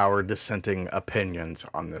by our dissenting opinions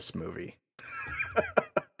on this movie.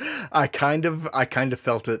 I kind of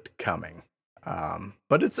felt it coming.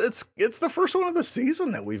 But it's the first one of the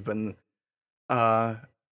season that we've been a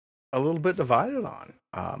little bit divided on.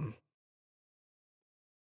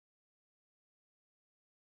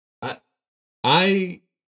 I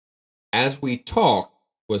as we talk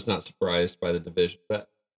was not surprised by the division, but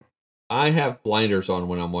I have blinders on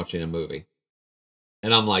when I'm watching a movie.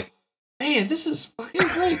 And I'm like, man, this is fucking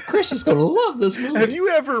great. Chris is going to love this movie. Have you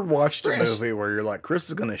ever watched a movie where you're like, Chris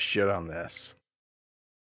is going to shit on this?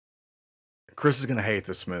 Chris is going to hate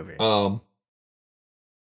this movie.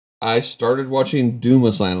 I started watching Doom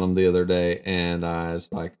Asylum the other day, and I was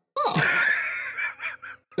like, oh.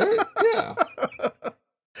 Yeah.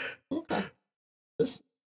 Okay.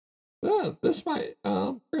 This might,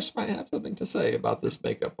 Chris might have something to say about this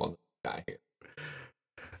makeup on the guy here.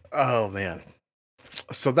 Oh, man.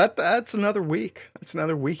 So that's another week. That's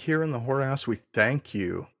another week here in the Horror House. We thank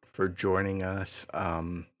you for joining us.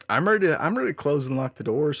 I'm ready to close and lock the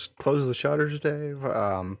doors, close the shutters, Dave.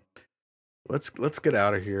 Let's get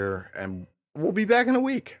out of here, and we'll be back in a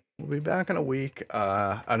week.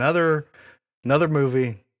 Another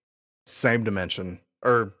movie, same dimension,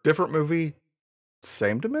 or different movie,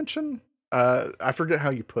 same dimension. I forget how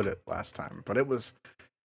you put it last time, but it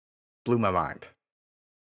blew my mind.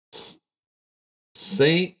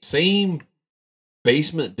 Same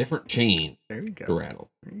basement, different chain. There you go. To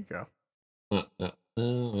rattle. There you go.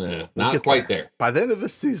 Not quite there. By the end of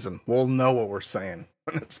this season, we'll know what we're saying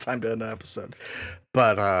when it's time to end the episode.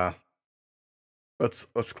 But let's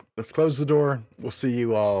close the door. We'll see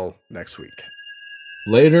you all next week.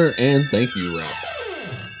 Later, and thank you, Ralph.